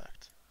a new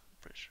effect, I'm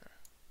pretty sure.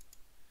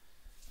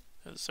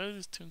 At the start of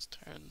these tunes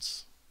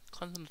turns,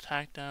 cleanse an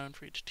attack down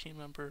for each team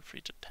member. For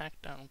each attack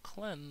down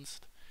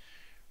cleansed,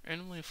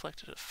 randomly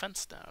inflicted a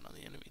fence down on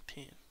the enemy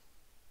team.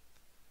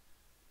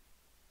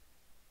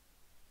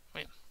 I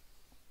mean,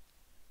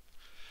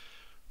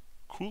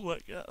 cool, I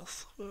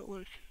guess. But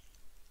like,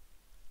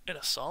 in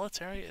a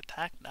solitary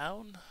attack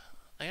down,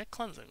 I get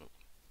cleansing.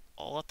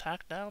 All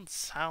attack down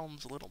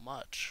sounds a little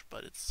much,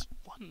 but it's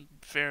one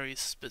very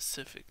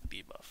specific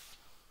debuff.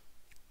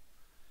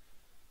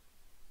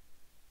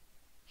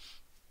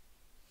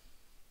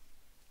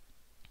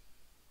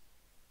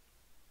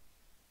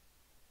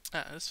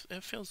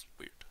 It feels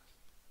weird.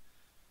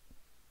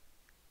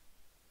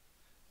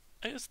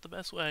 I guess the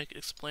best way I could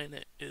explain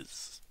it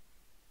is,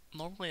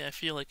 normally I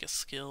feel like a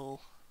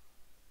skill,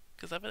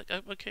 because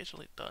I've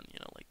occasionally done, you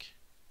know, like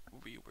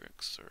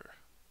reworks or,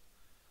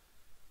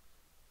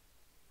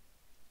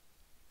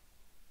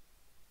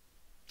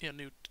 you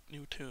know,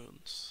 new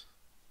tunes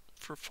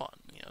for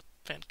fun, you know,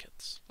 fan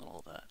kits and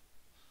all that.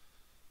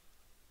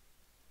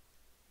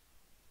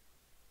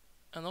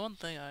 And the one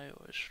thing I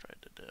always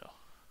tried to do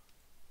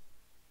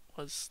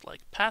was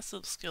like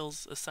passive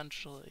skills,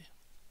 essentially,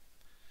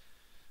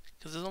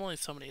 because there's only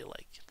so many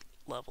like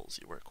levels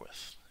you work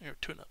with, your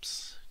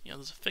tune-ups. You know,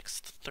 there's a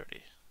fixed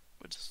 30,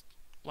 which is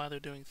why they're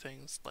doing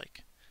things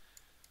like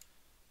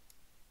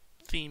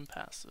theme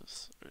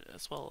passives,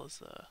 as well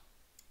as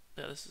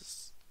yeah, this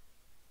is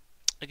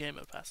a game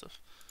mode passive.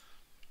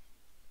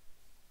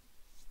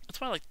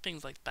 That's why like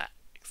things like that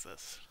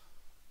exist,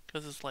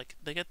 because it's like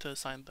they get to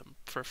assign them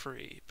for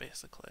free,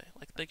 basically.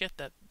 Like they get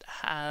that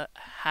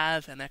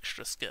have an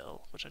extra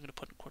skill, which I'm gonna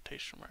put in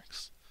quotation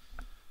marks,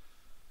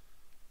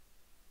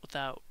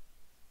 without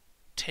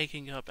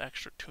taking up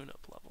extra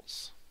tune-up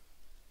levels.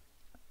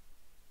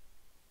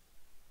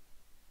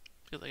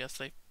 Because I guess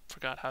they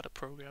forgot how to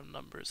program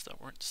numbers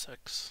that weren't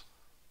 6.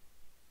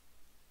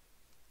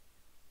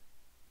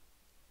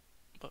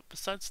 But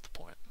besides the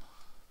point.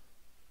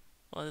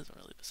 Well, it isn't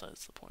really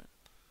besides the point.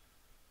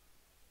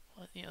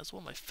 Well, yeah, it's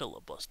one of my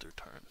filibuster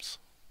terms.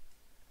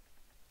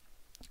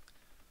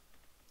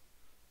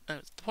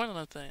 Anyways, the point of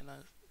that thing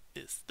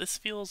is this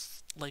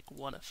feels like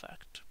one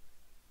effect,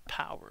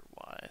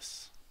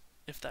 power-wise,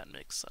 if that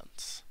makes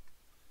sense.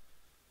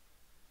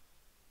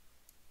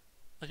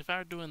 Like if I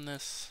were doing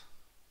this,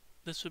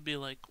 this would be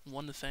like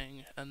one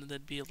thing, and then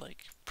there'd be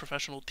like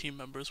professional team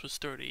members with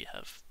sturdy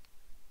have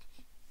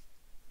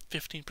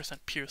 15%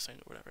 piercing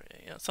or whatever,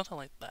 you know, something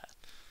like that.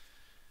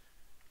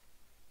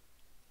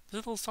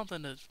 There's a little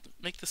something to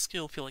make the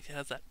skill feel like it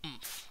has that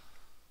oomph.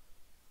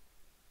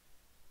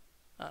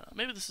 I don't know,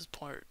 maybe this is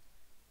part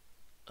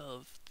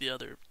of the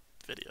other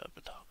video I've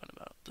been talking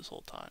about this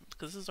whole time,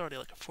 because this is already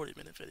like a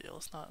 40-minute video.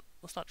 Let's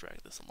not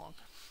drag this along.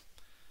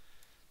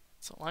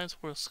 So Alliance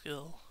War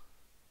skill.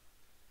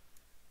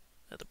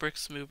 The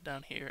bricks move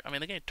down here. I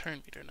mean, they get a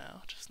turn meter now,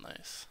 which is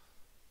nice.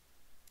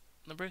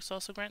 And the bricks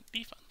also grant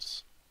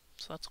defense,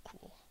 so that's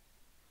cool.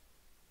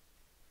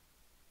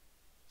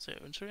 So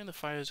ensuring the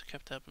fires are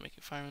kept up and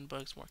making fireman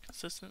bugs more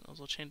consistent,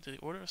 also change the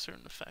order of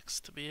certain effects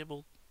to be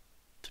able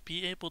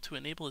to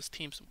enable his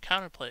team some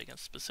counterplay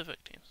against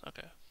specific teams.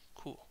 Okay,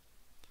 cool.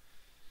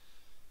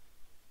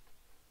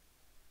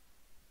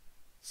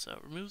 So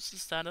it removes the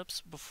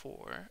setups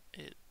before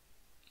it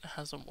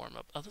has a warm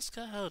up. Oh, this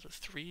guy had a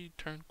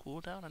 3-turn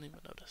cooldown. I didn't even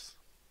notice.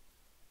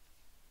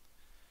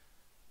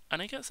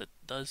 And I guess it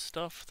does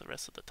stuff the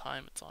rest of the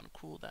time it's on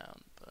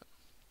cooldown, but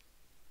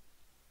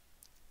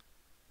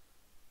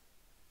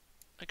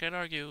like I'd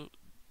argue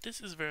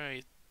this is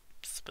very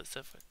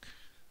specific.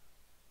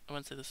 I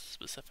wouldn't say this is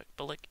specific,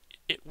 but like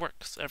it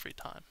works every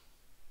time.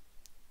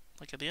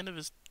 Like at the end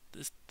of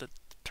the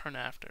turn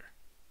after,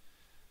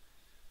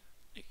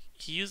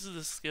 he uses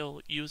the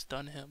skill, you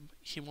done him,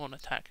 he won't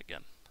attack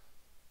again.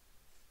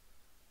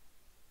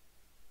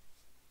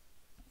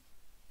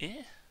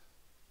 Eh?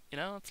 You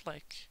know, it's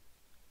like,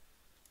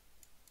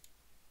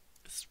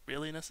 it's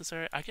really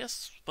necessary? I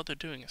guess what they're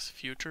doing is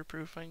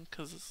future-proofing,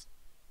 because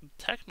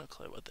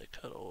technically what they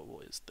could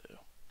always do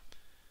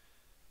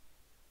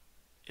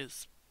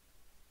is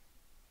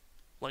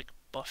like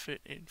buff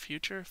it in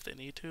future if they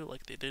need to,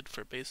 like they did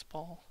for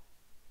baseball.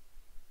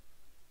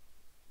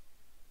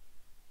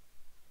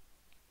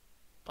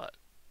 But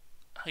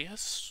I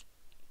guess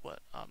what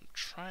I'm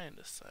trying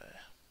to say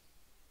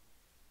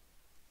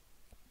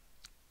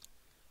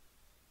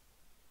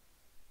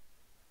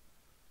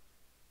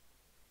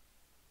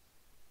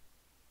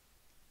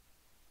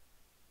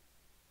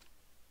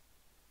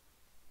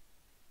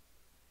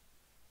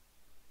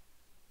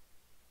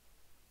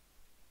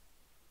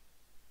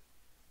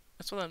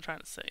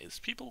is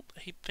people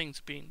hate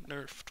things being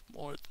nerfed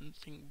more than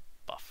being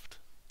buffed.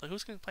 Like,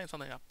 who's gonna complain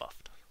something got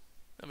buffed?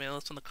 I mean,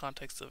 unless in the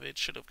context of it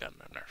should have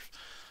gotten a nerf.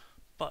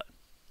 But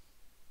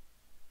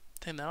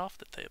take that off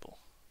the table.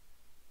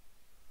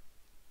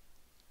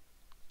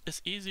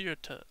 It's easier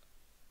to,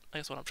 I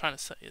guess what I'm trying to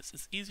say is,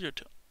 it's easier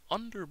to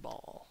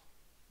underball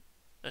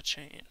a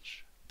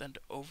change than to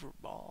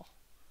overball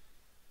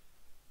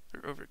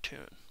or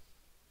overtune.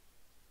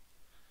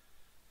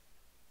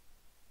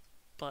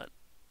 But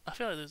I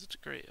feel like there's a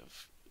degree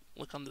of,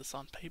 look on this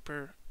on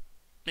paper,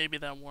 maybe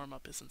that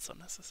warm-up isn't so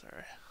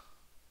necessary.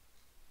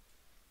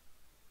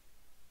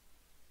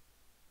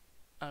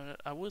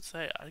 I would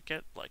say I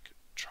get like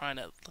trying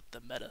to let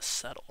the meta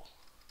settle,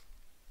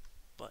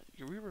 but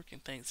you're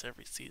reworking things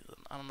every season.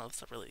 I don't know if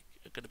that's really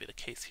going to be the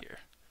case here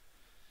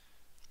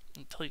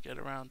until you get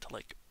around to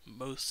like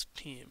most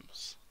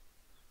teams.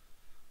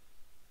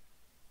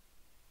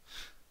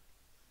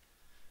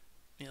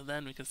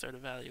 Then we can start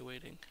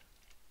evaluating,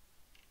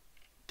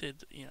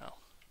 did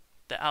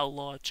the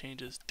outlaw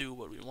changes do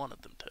what we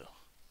wanted them to?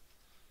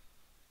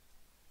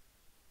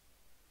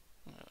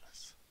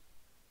 Anyways.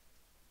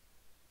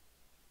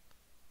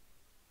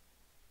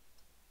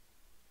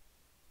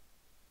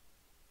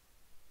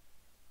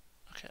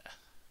 Okay.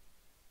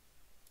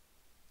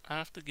 I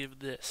have to give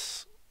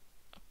this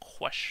a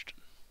question.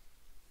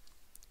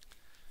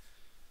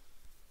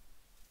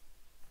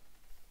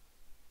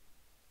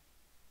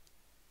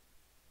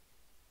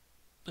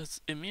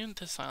 It's immune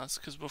to silence,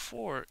 because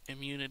before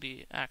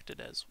immunity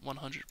acted as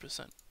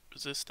 100%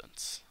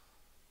 resistance.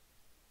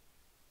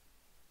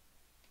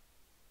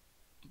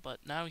 But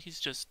now he's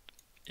just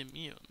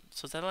immune.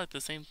 So is that like the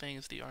same thing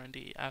as the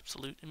R&D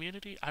absolute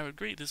immunity? I would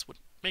agree this would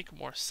make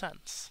more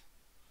sense.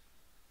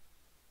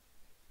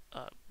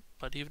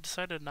 But you've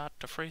decided not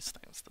to phrase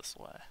things this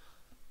way.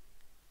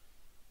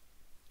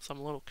 So I'm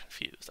a little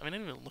confused. I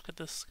didn't even look at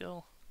this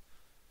skill.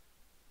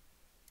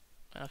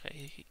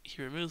 Okay,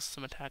 he removes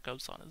some attack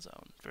ups on his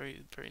own.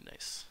 Very, very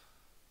nice.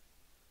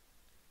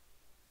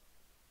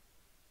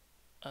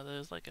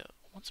 There's like a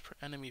once per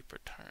enemy per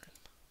turn.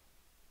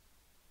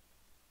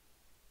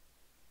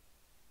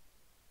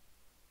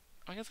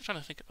 I guess I'm trying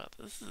to think about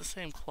this. This is the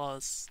same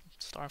clause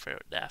Starfarer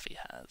Daffy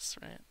has,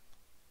 right?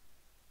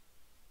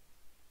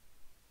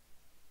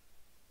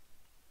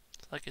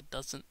 It's like it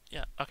doesn't.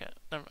 Yeah, okay,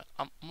 never mind.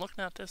 I'm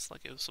looking at this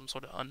like it was some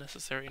sort of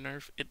unnecessary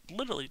nerf. It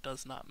literally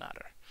does not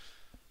matter.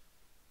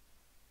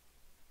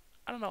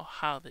 I don't know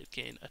how they've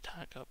gained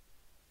attack up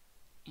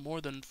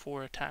more than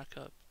 4 attack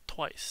up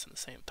twice in the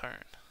same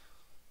turn.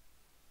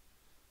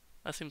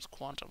 That seems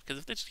quantum, because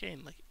if they just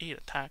gain like 8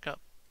 attack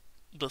up,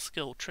 the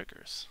skill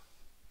triggers.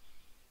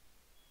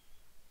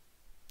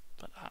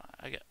 But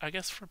I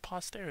guess for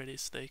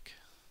posterity's sake,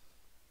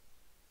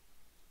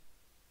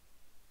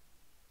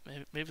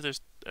 maybe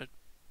there's a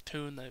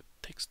tune that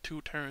takes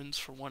 2 turns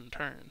for 1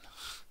 turn.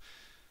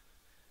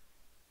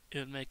 It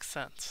would make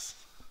sense.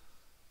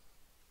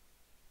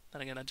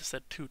 Then again, I just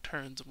said 2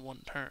 turns in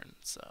 1 turn,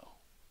 so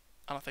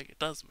I don't think it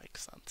does make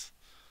sense.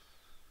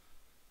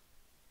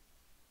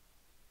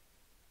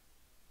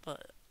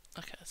 But,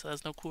 okay, so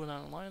there's no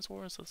cooldown on Alliance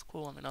Wars, that's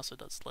cool. Also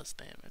does less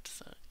damage,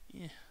 so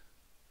yeah.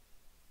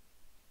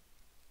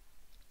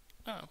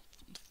 Oh,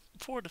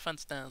 4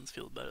 defense downs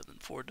feel better than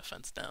 4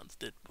 defense downs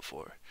did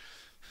before.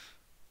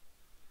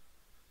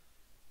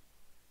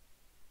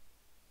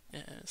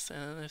 Yes,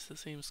 and there's the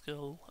same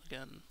skill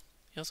again.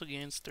 He also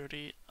gains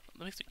 30.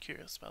 That makes me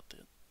curious about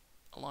the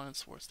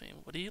Alliance Wars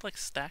theme. Would he like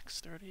stack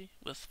sturdy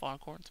with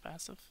Foghorn's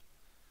passive?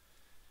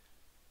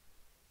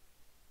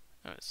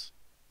 Anyways,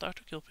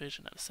 Dr.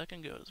 Killpatient had a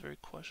second go at his very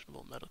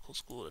questionable medical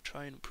school to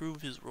try and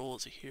improve his role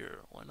as a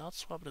hero. Why not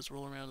swap his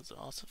role around as an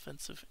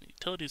offensive and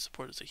utility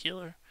support as a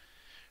healer,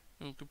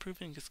 and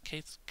improving his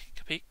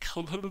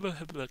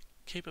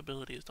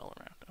capabilities all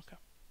around? Okay.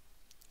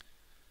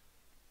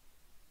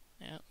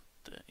 Yeah,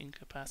 the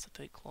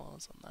incapacitate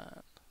clause on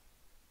that.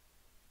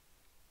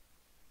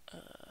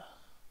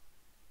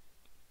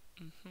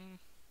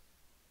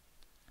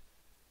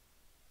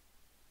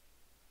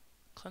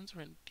 Cleanser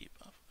and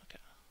debuff. Okay.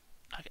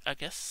 I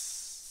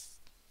guess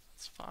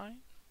that's fine.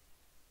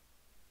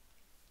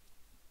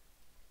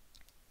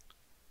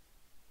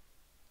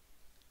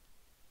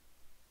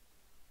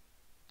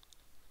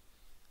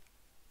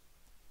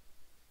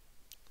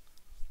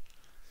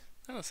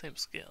 Not the same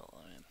scale,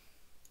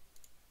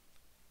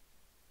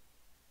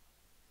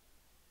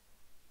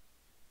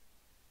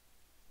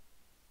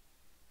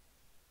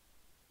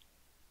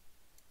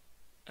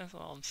 that's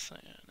all I'm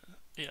saying.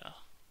 Yeah.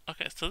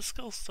 Okay, so this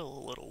skill's still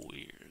a little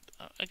weird.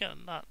 Again,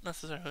 not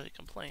necessarily a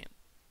complaint.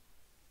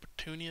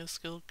 Petunia's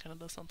skill kind of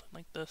does something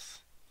like this.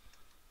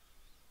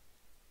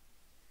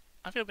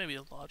 I feel maybe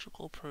a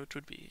logical approach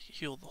would be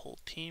heal the whole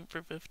team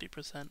for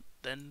 50%,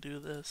 then do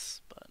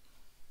this, but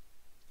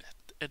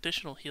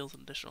additional heal's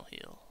an additional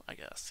heal, I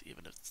guess,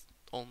 even if it's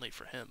only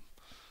for him.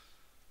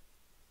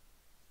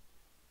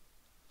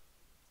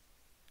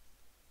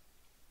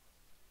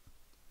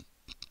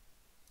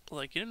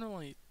 Like, you didn't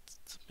really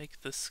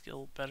make this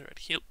skill better at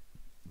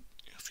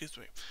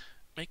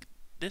make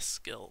this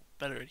skill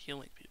better at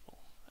healing people.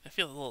 I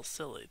feel a little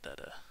silly that,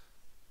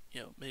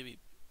 maybe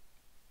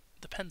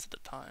depends at the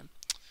time.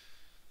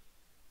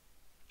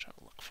 I'm trying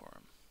to look for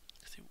him.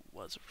 Because he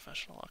was a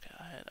professional. Okay,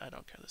 I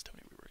don't care. There's too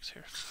many reworks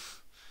here.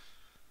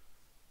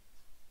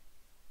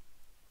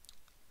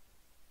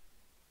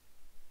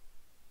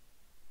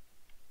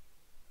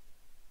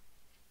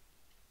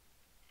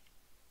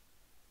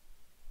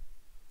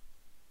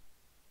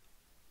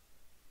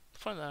 The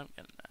point that I'm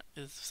getting at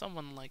is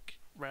someone like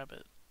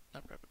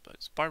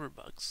Barber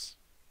Bugs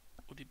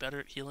would be better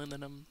at healing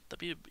than him. That'd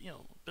be a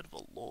bit of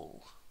a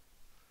lull.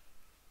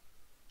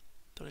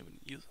 Don't even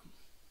use him.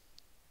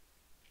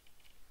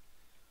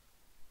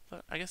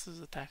 But I guess his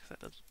attack set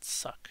doesn't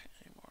suck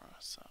anymore,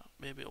 so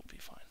maybe it'll be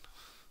fine.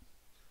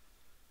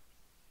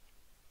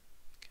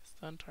 Okay,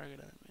 stun target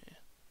enemy.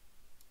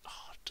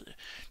 Oh,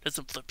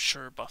 doesn't flip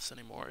sure buffs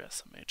anymore,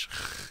 SMH.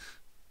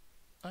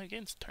 Oh, he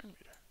gains turn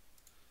meter.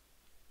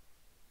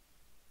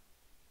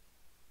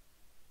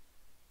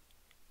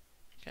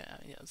 Okay,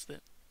 yeah, it's the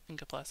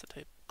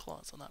incapacitate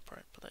clause on that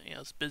part, but yeah,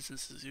 it's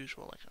business as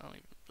usual. Like, I don't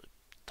even really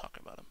talk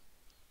about him.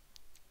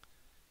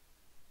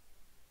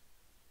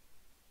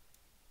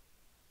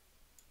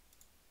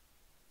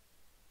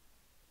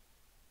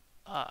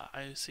 Ah,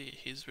 I see.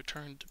 He's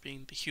returned to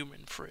being the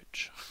human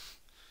fridge.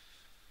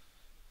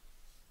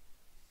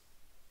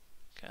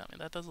 Okay, I mean,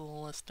 that does a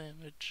little less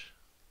damage.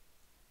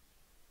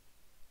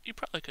 You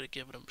probably could have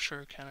given him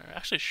sure counter.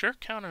 Actually, sure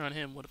counter on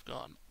him would have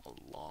gone a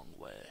long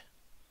way.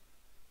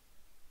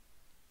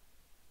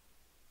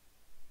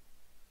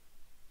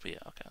 But yeah,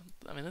 okay.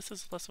 I mean, this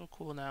is less of a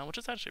cooldown, which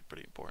is actually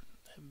pretty important.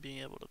 Him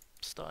being able to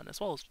stun,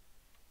 as well as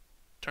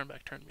turn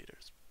back turn meter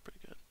is pretty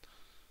good.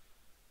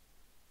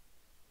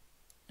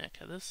 Yeah,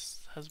 okay,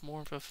 this has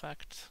more of an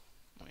effect.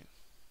 I mean,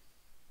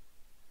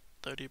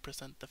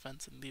 30%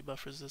 defense and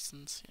debuff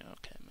resistance. Yeah,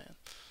 okay, man.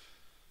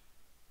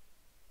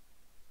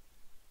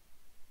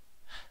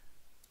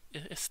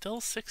 It's still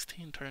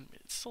 16 turn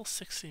meter. It's still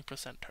 16%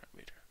 turn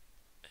meter.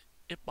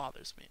 It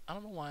bothers me. I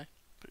don't know why,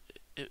 but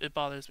it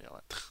bothers me a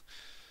lot.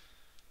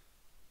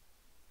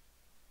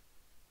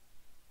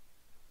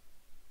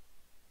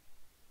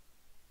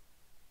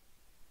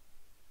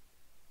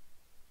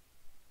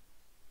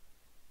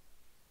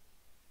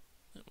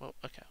 Well,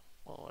 okay.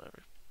 Well,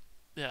 whatever.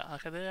 Yeah,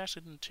 okay, they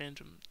actually didn't change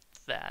him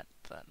that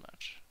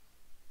much.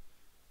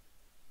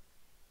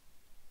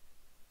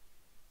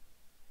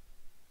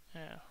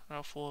 Yeah,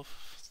 Ralph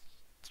Wolf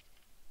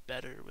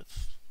better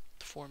with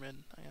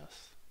Foreman, I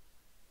guess.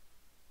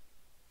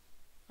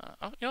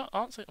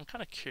 Honestly, I'm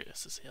kind of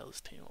curious to see how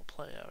this team will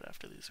play out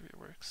after these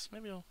reworks.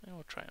 Maybe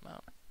we'll try them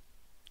out.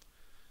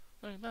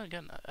 Then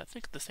again, I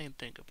think the same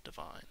thing of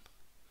Divine.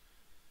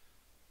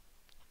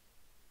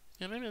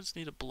 Yeah, maybe I just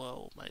need to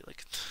blow my,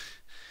 like,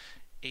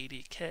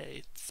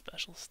 80k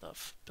special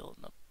stuff,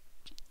 building up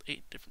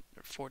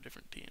 4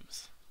 different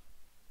teams.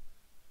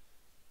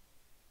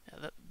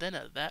 Yeah, then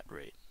at that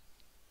rate,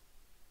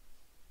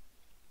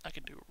 I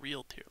could do a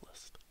real tier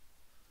list.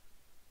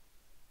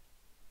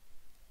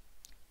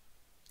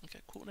 Okay,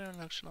 cooldown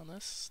reduction on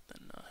this,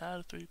 then how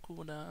to 3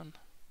 cooldown.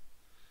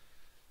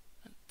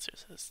 And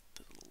seriously, there's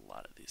a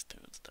lot of these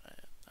tunes that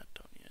I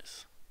don't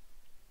use.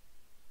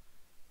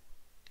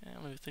 Okay,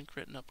 I think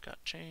written up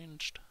got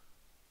changed.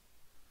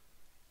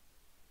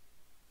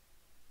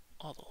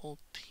 Oh, the whole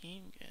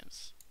team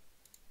gains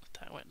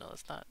attack. Wait, no,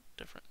 that's not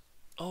different.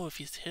 Oh, if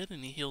he's hit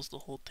and he heals the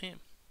whole team.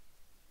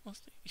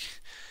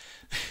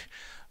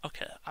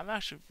 Okay, I'm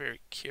actually very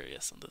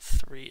curious on the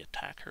 3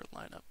 attacker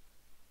lineup.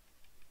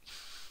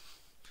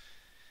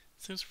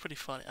 Seems pretty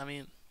funny. I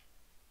mean,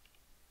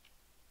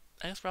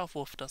 I guess Ralph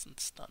Wolf doesn't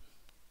stun,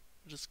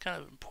 which is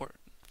kind of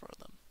important for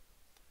them.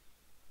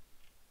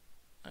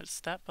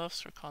 Stat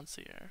buffs for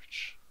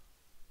Concierge.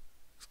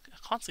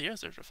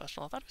 Concierge is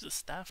professional. I thought he was a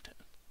staff team.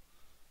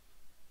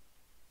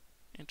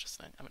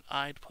 Interesting. I mean,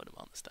 I'd put him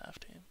on the staff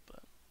team,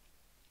 but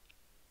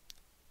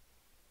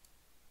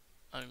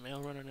I mean,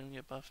 Mail Runner didn't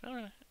get buffed.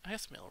 No, I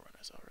guess Mail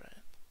Runner's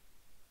alright.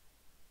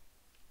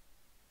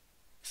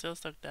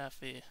 Sales Duck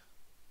Daffy.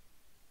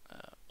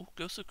 Oh,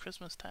 Ghost of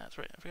Christmas Tats.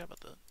 Right, I forgot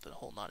about the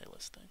whole naughty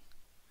list thing.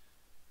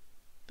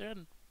 They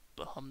had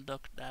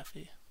Bahumduck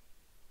Daffy.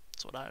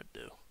 That's what I would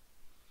do.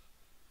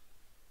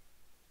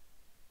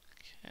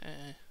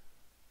 Okay.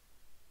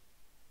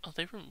 Oh,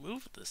 they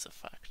removed this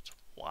effect.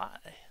 Why?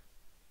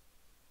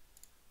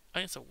 I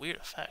mean, it's a weird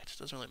effect. It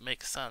doesn't really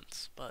make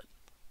sense, but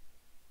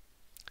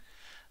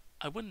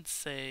I wouldn't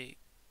say,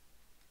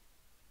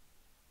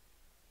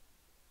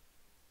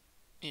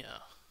 yeah,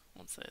 I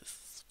wouldn't say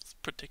it's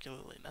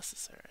particularly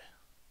necessary.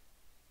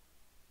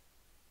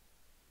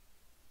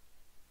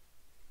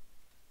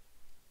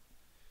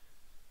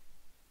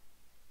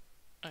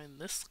 I mean,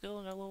 this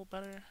skill got a little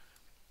better,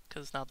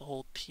 because now the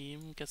whole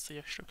team gets the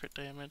extra crit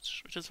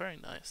damage, which is very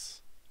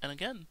nice. And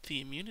again,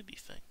 the immunity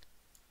thing.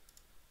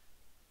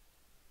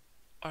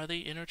 Are they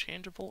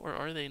interchangeable or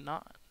are they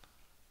not?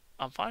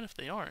 I'm fine if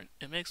they aren't.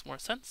 It makes more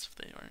sense if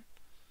they aren't.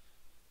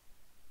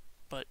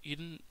 But you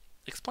didn't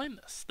explain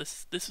this.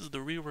 This is the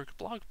rework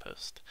blog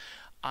post.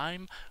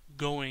 I'm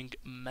going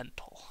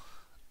mental.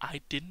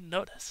 I didn't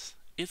notice.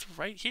 It's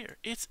right here.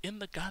 It's in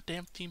the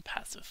goddamn team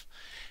passive.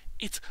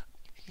 It's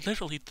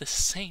literally the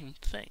same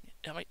thing.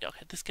 I mean,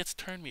 okay, this gets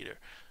turn meter.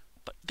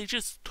 But they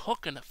just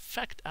took an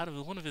effect out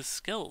of one of his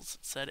skills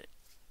and said,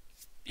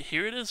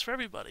 here it is for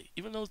everybody,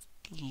 even though it's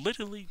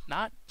literally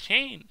not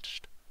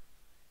changed.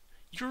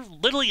 You're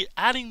literally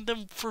adding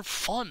them for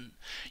fun.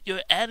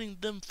 You're adding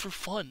them for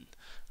fun.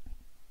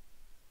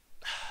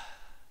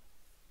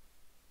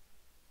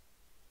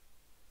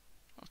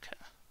 Okay.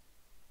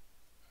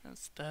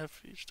 That's that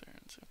for each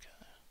turns. Okay.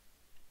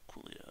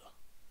 Coolio.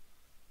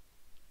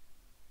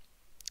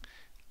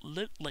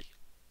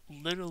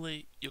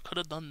 Literally, you could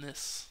have done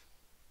this.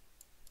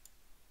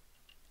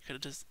 You could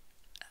have just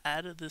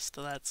added this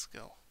to that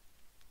skill.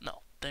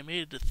 No, they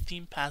made it a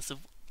theme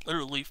passive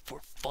literally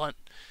for fun.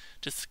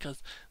 Just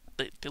because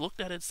they looked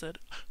at it and said,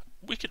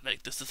 we could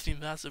make this a theme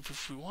passive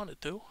if we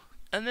wanted to.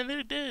 And then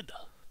they did.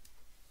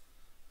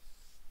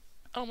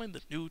 I don't mind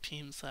the new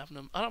teams having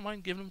them. I don't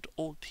mind giving them to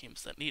old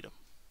teams that need them.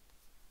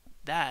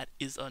 That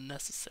is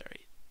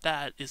unnecessary.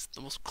 That is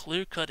the most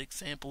clear-cut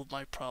example of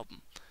my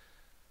problem.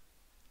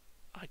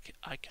 I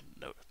can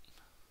note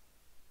it.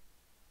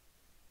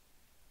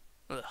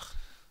 Ugh.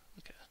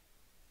 Okay.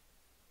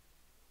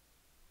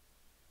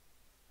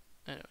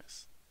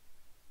 Anyways.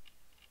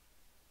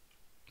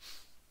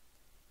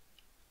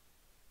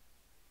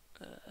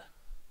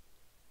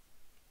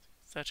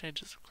 So that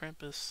changes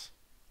Krampus.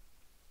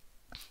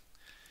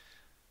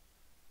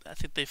 I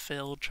think they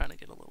failed trying to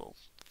get a little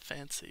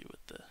fancy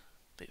with the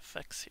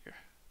effects here.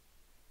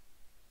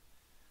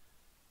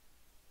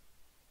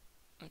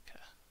 Okay.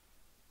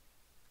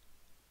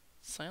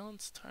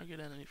 Silence target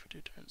enemy for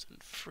 2 turns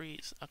and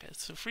freeze. Okay,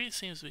 so freeze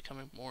seems to be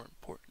becoming more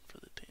important for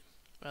the team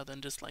rather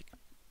than just like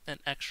an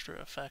extra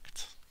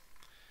effect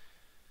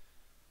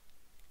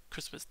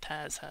Christmas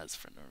Taz has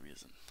for no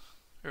reason.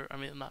 Or, I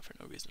mean, not for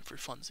no reason, for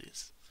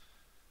funsies.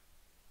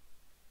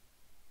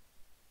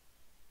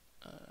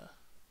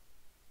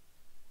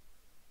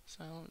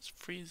 Silence,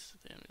 freeze,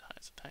 the enemy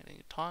highest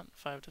attacking taunt,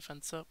 5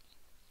 defense up.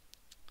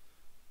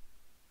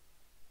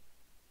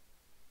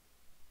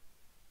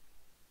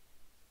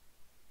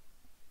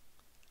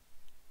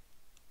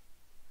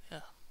 Yeah.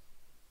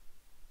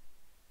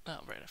 Oh,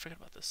 right, I forgot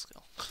about this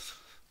skill.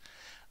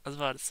 I was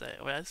about to say,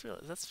 wait, I just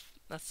realized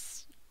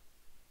that's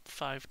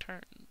 5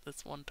 turns.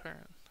 That's 1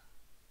 turn.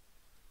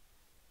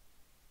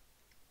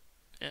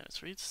 Yeah, it's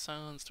freeze,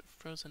 silence, to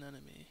frozen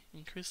enemy.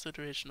 Increase the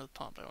duration of the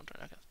taunt by 1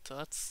 turn. Okay, so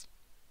that's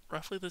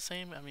roughly the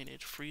same. I mean,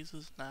 it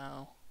freezes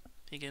now.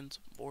 He gains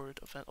more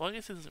defense. Well, I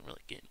guess he doesn't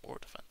really gain more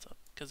defense up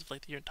because if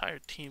like your entire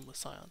team was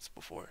silenced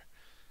before,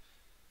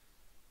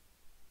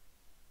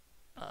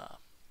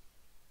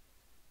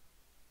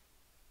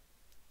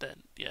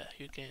 then yeah,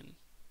 you'd gain,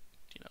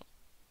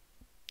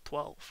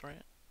 12,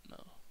 right? No.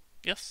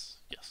 Yes,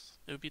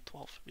 it would be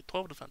 12. It would be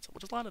 12 defense up,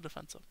 which is a lot of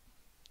defense up.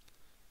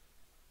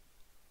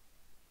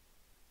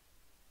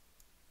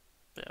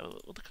 But yeah,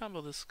 with the combo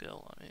of this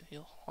skill, I mean,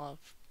 he'll have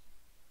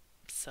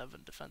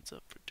 7 defense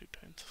up for 2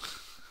 turns.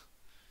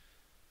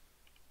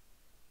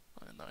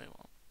 I mean, no, he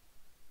won't.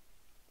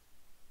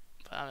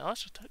 But I mean,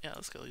 let's just, yeah,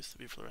 this skill used to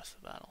be for the rest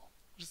of the battle.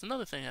 Which is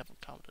another thing I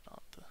haven't commented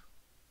on, the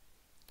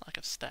lack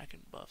of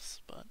stacking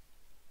buffs, but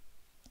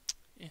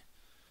yeah.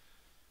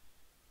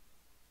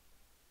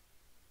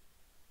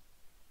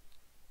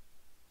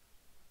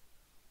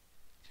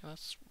 Okay,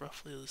 that's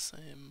roughly the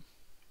same.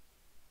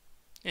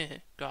 Yeah,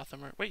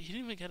 Gothamer. Wait, he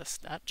didn't even get a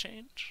stat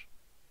change?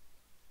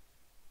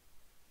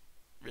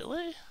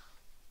 Really?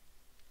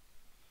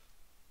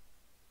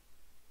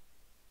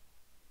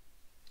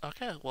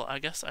 Okay, well, I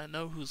guess I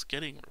know who's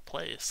getting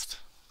replaced.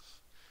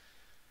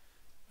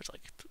 Which,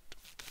 like,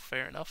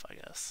 fair enough, I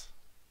guess.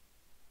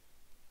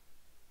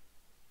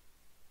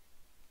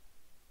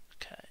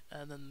 Okay,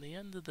 and then the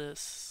end of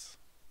this...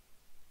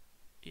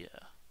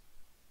 Yeah.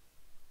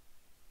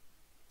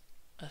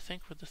 I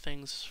think with the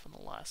things from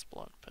the last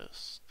blog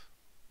post.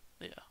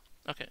 Yeah.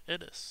 Okay,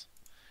 it is.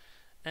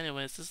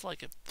 Anyways, this is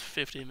like a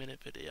 50-minute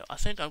video. I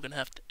think I'm gonna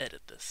have to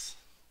edit this.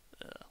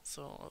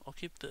 So I'll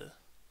keep the...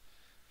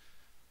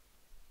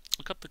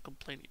 I'll cut the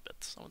complaining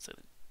bits. I wouldn't say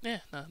that. Yeah,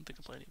 not the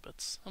complaining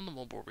bits. I'm the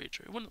mobile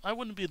rager. I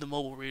wouldn't be the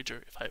mobile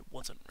rager if I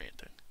wasn't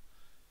ranting.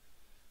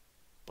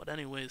 But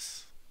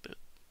anyways,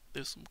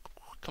 there's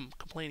some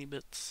complaining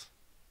bits.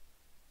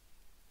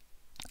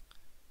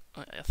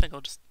 I think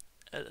I'll just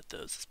edit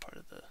those as part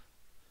of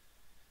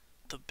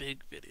the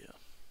big video.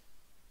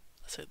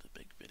 I say the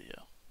big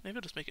video. Maybe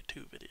I'll just make it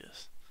 2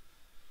 videos.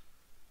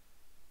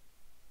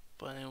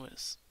 But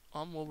anyways,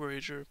 I'm Mobile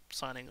Rager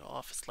signing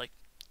off. It's like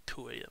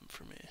 2 AM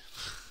for me.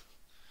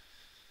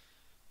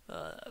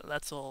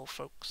 That's all,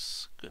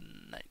 folks. Good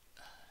night,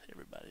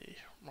 everybody.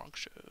 Wrong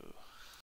show.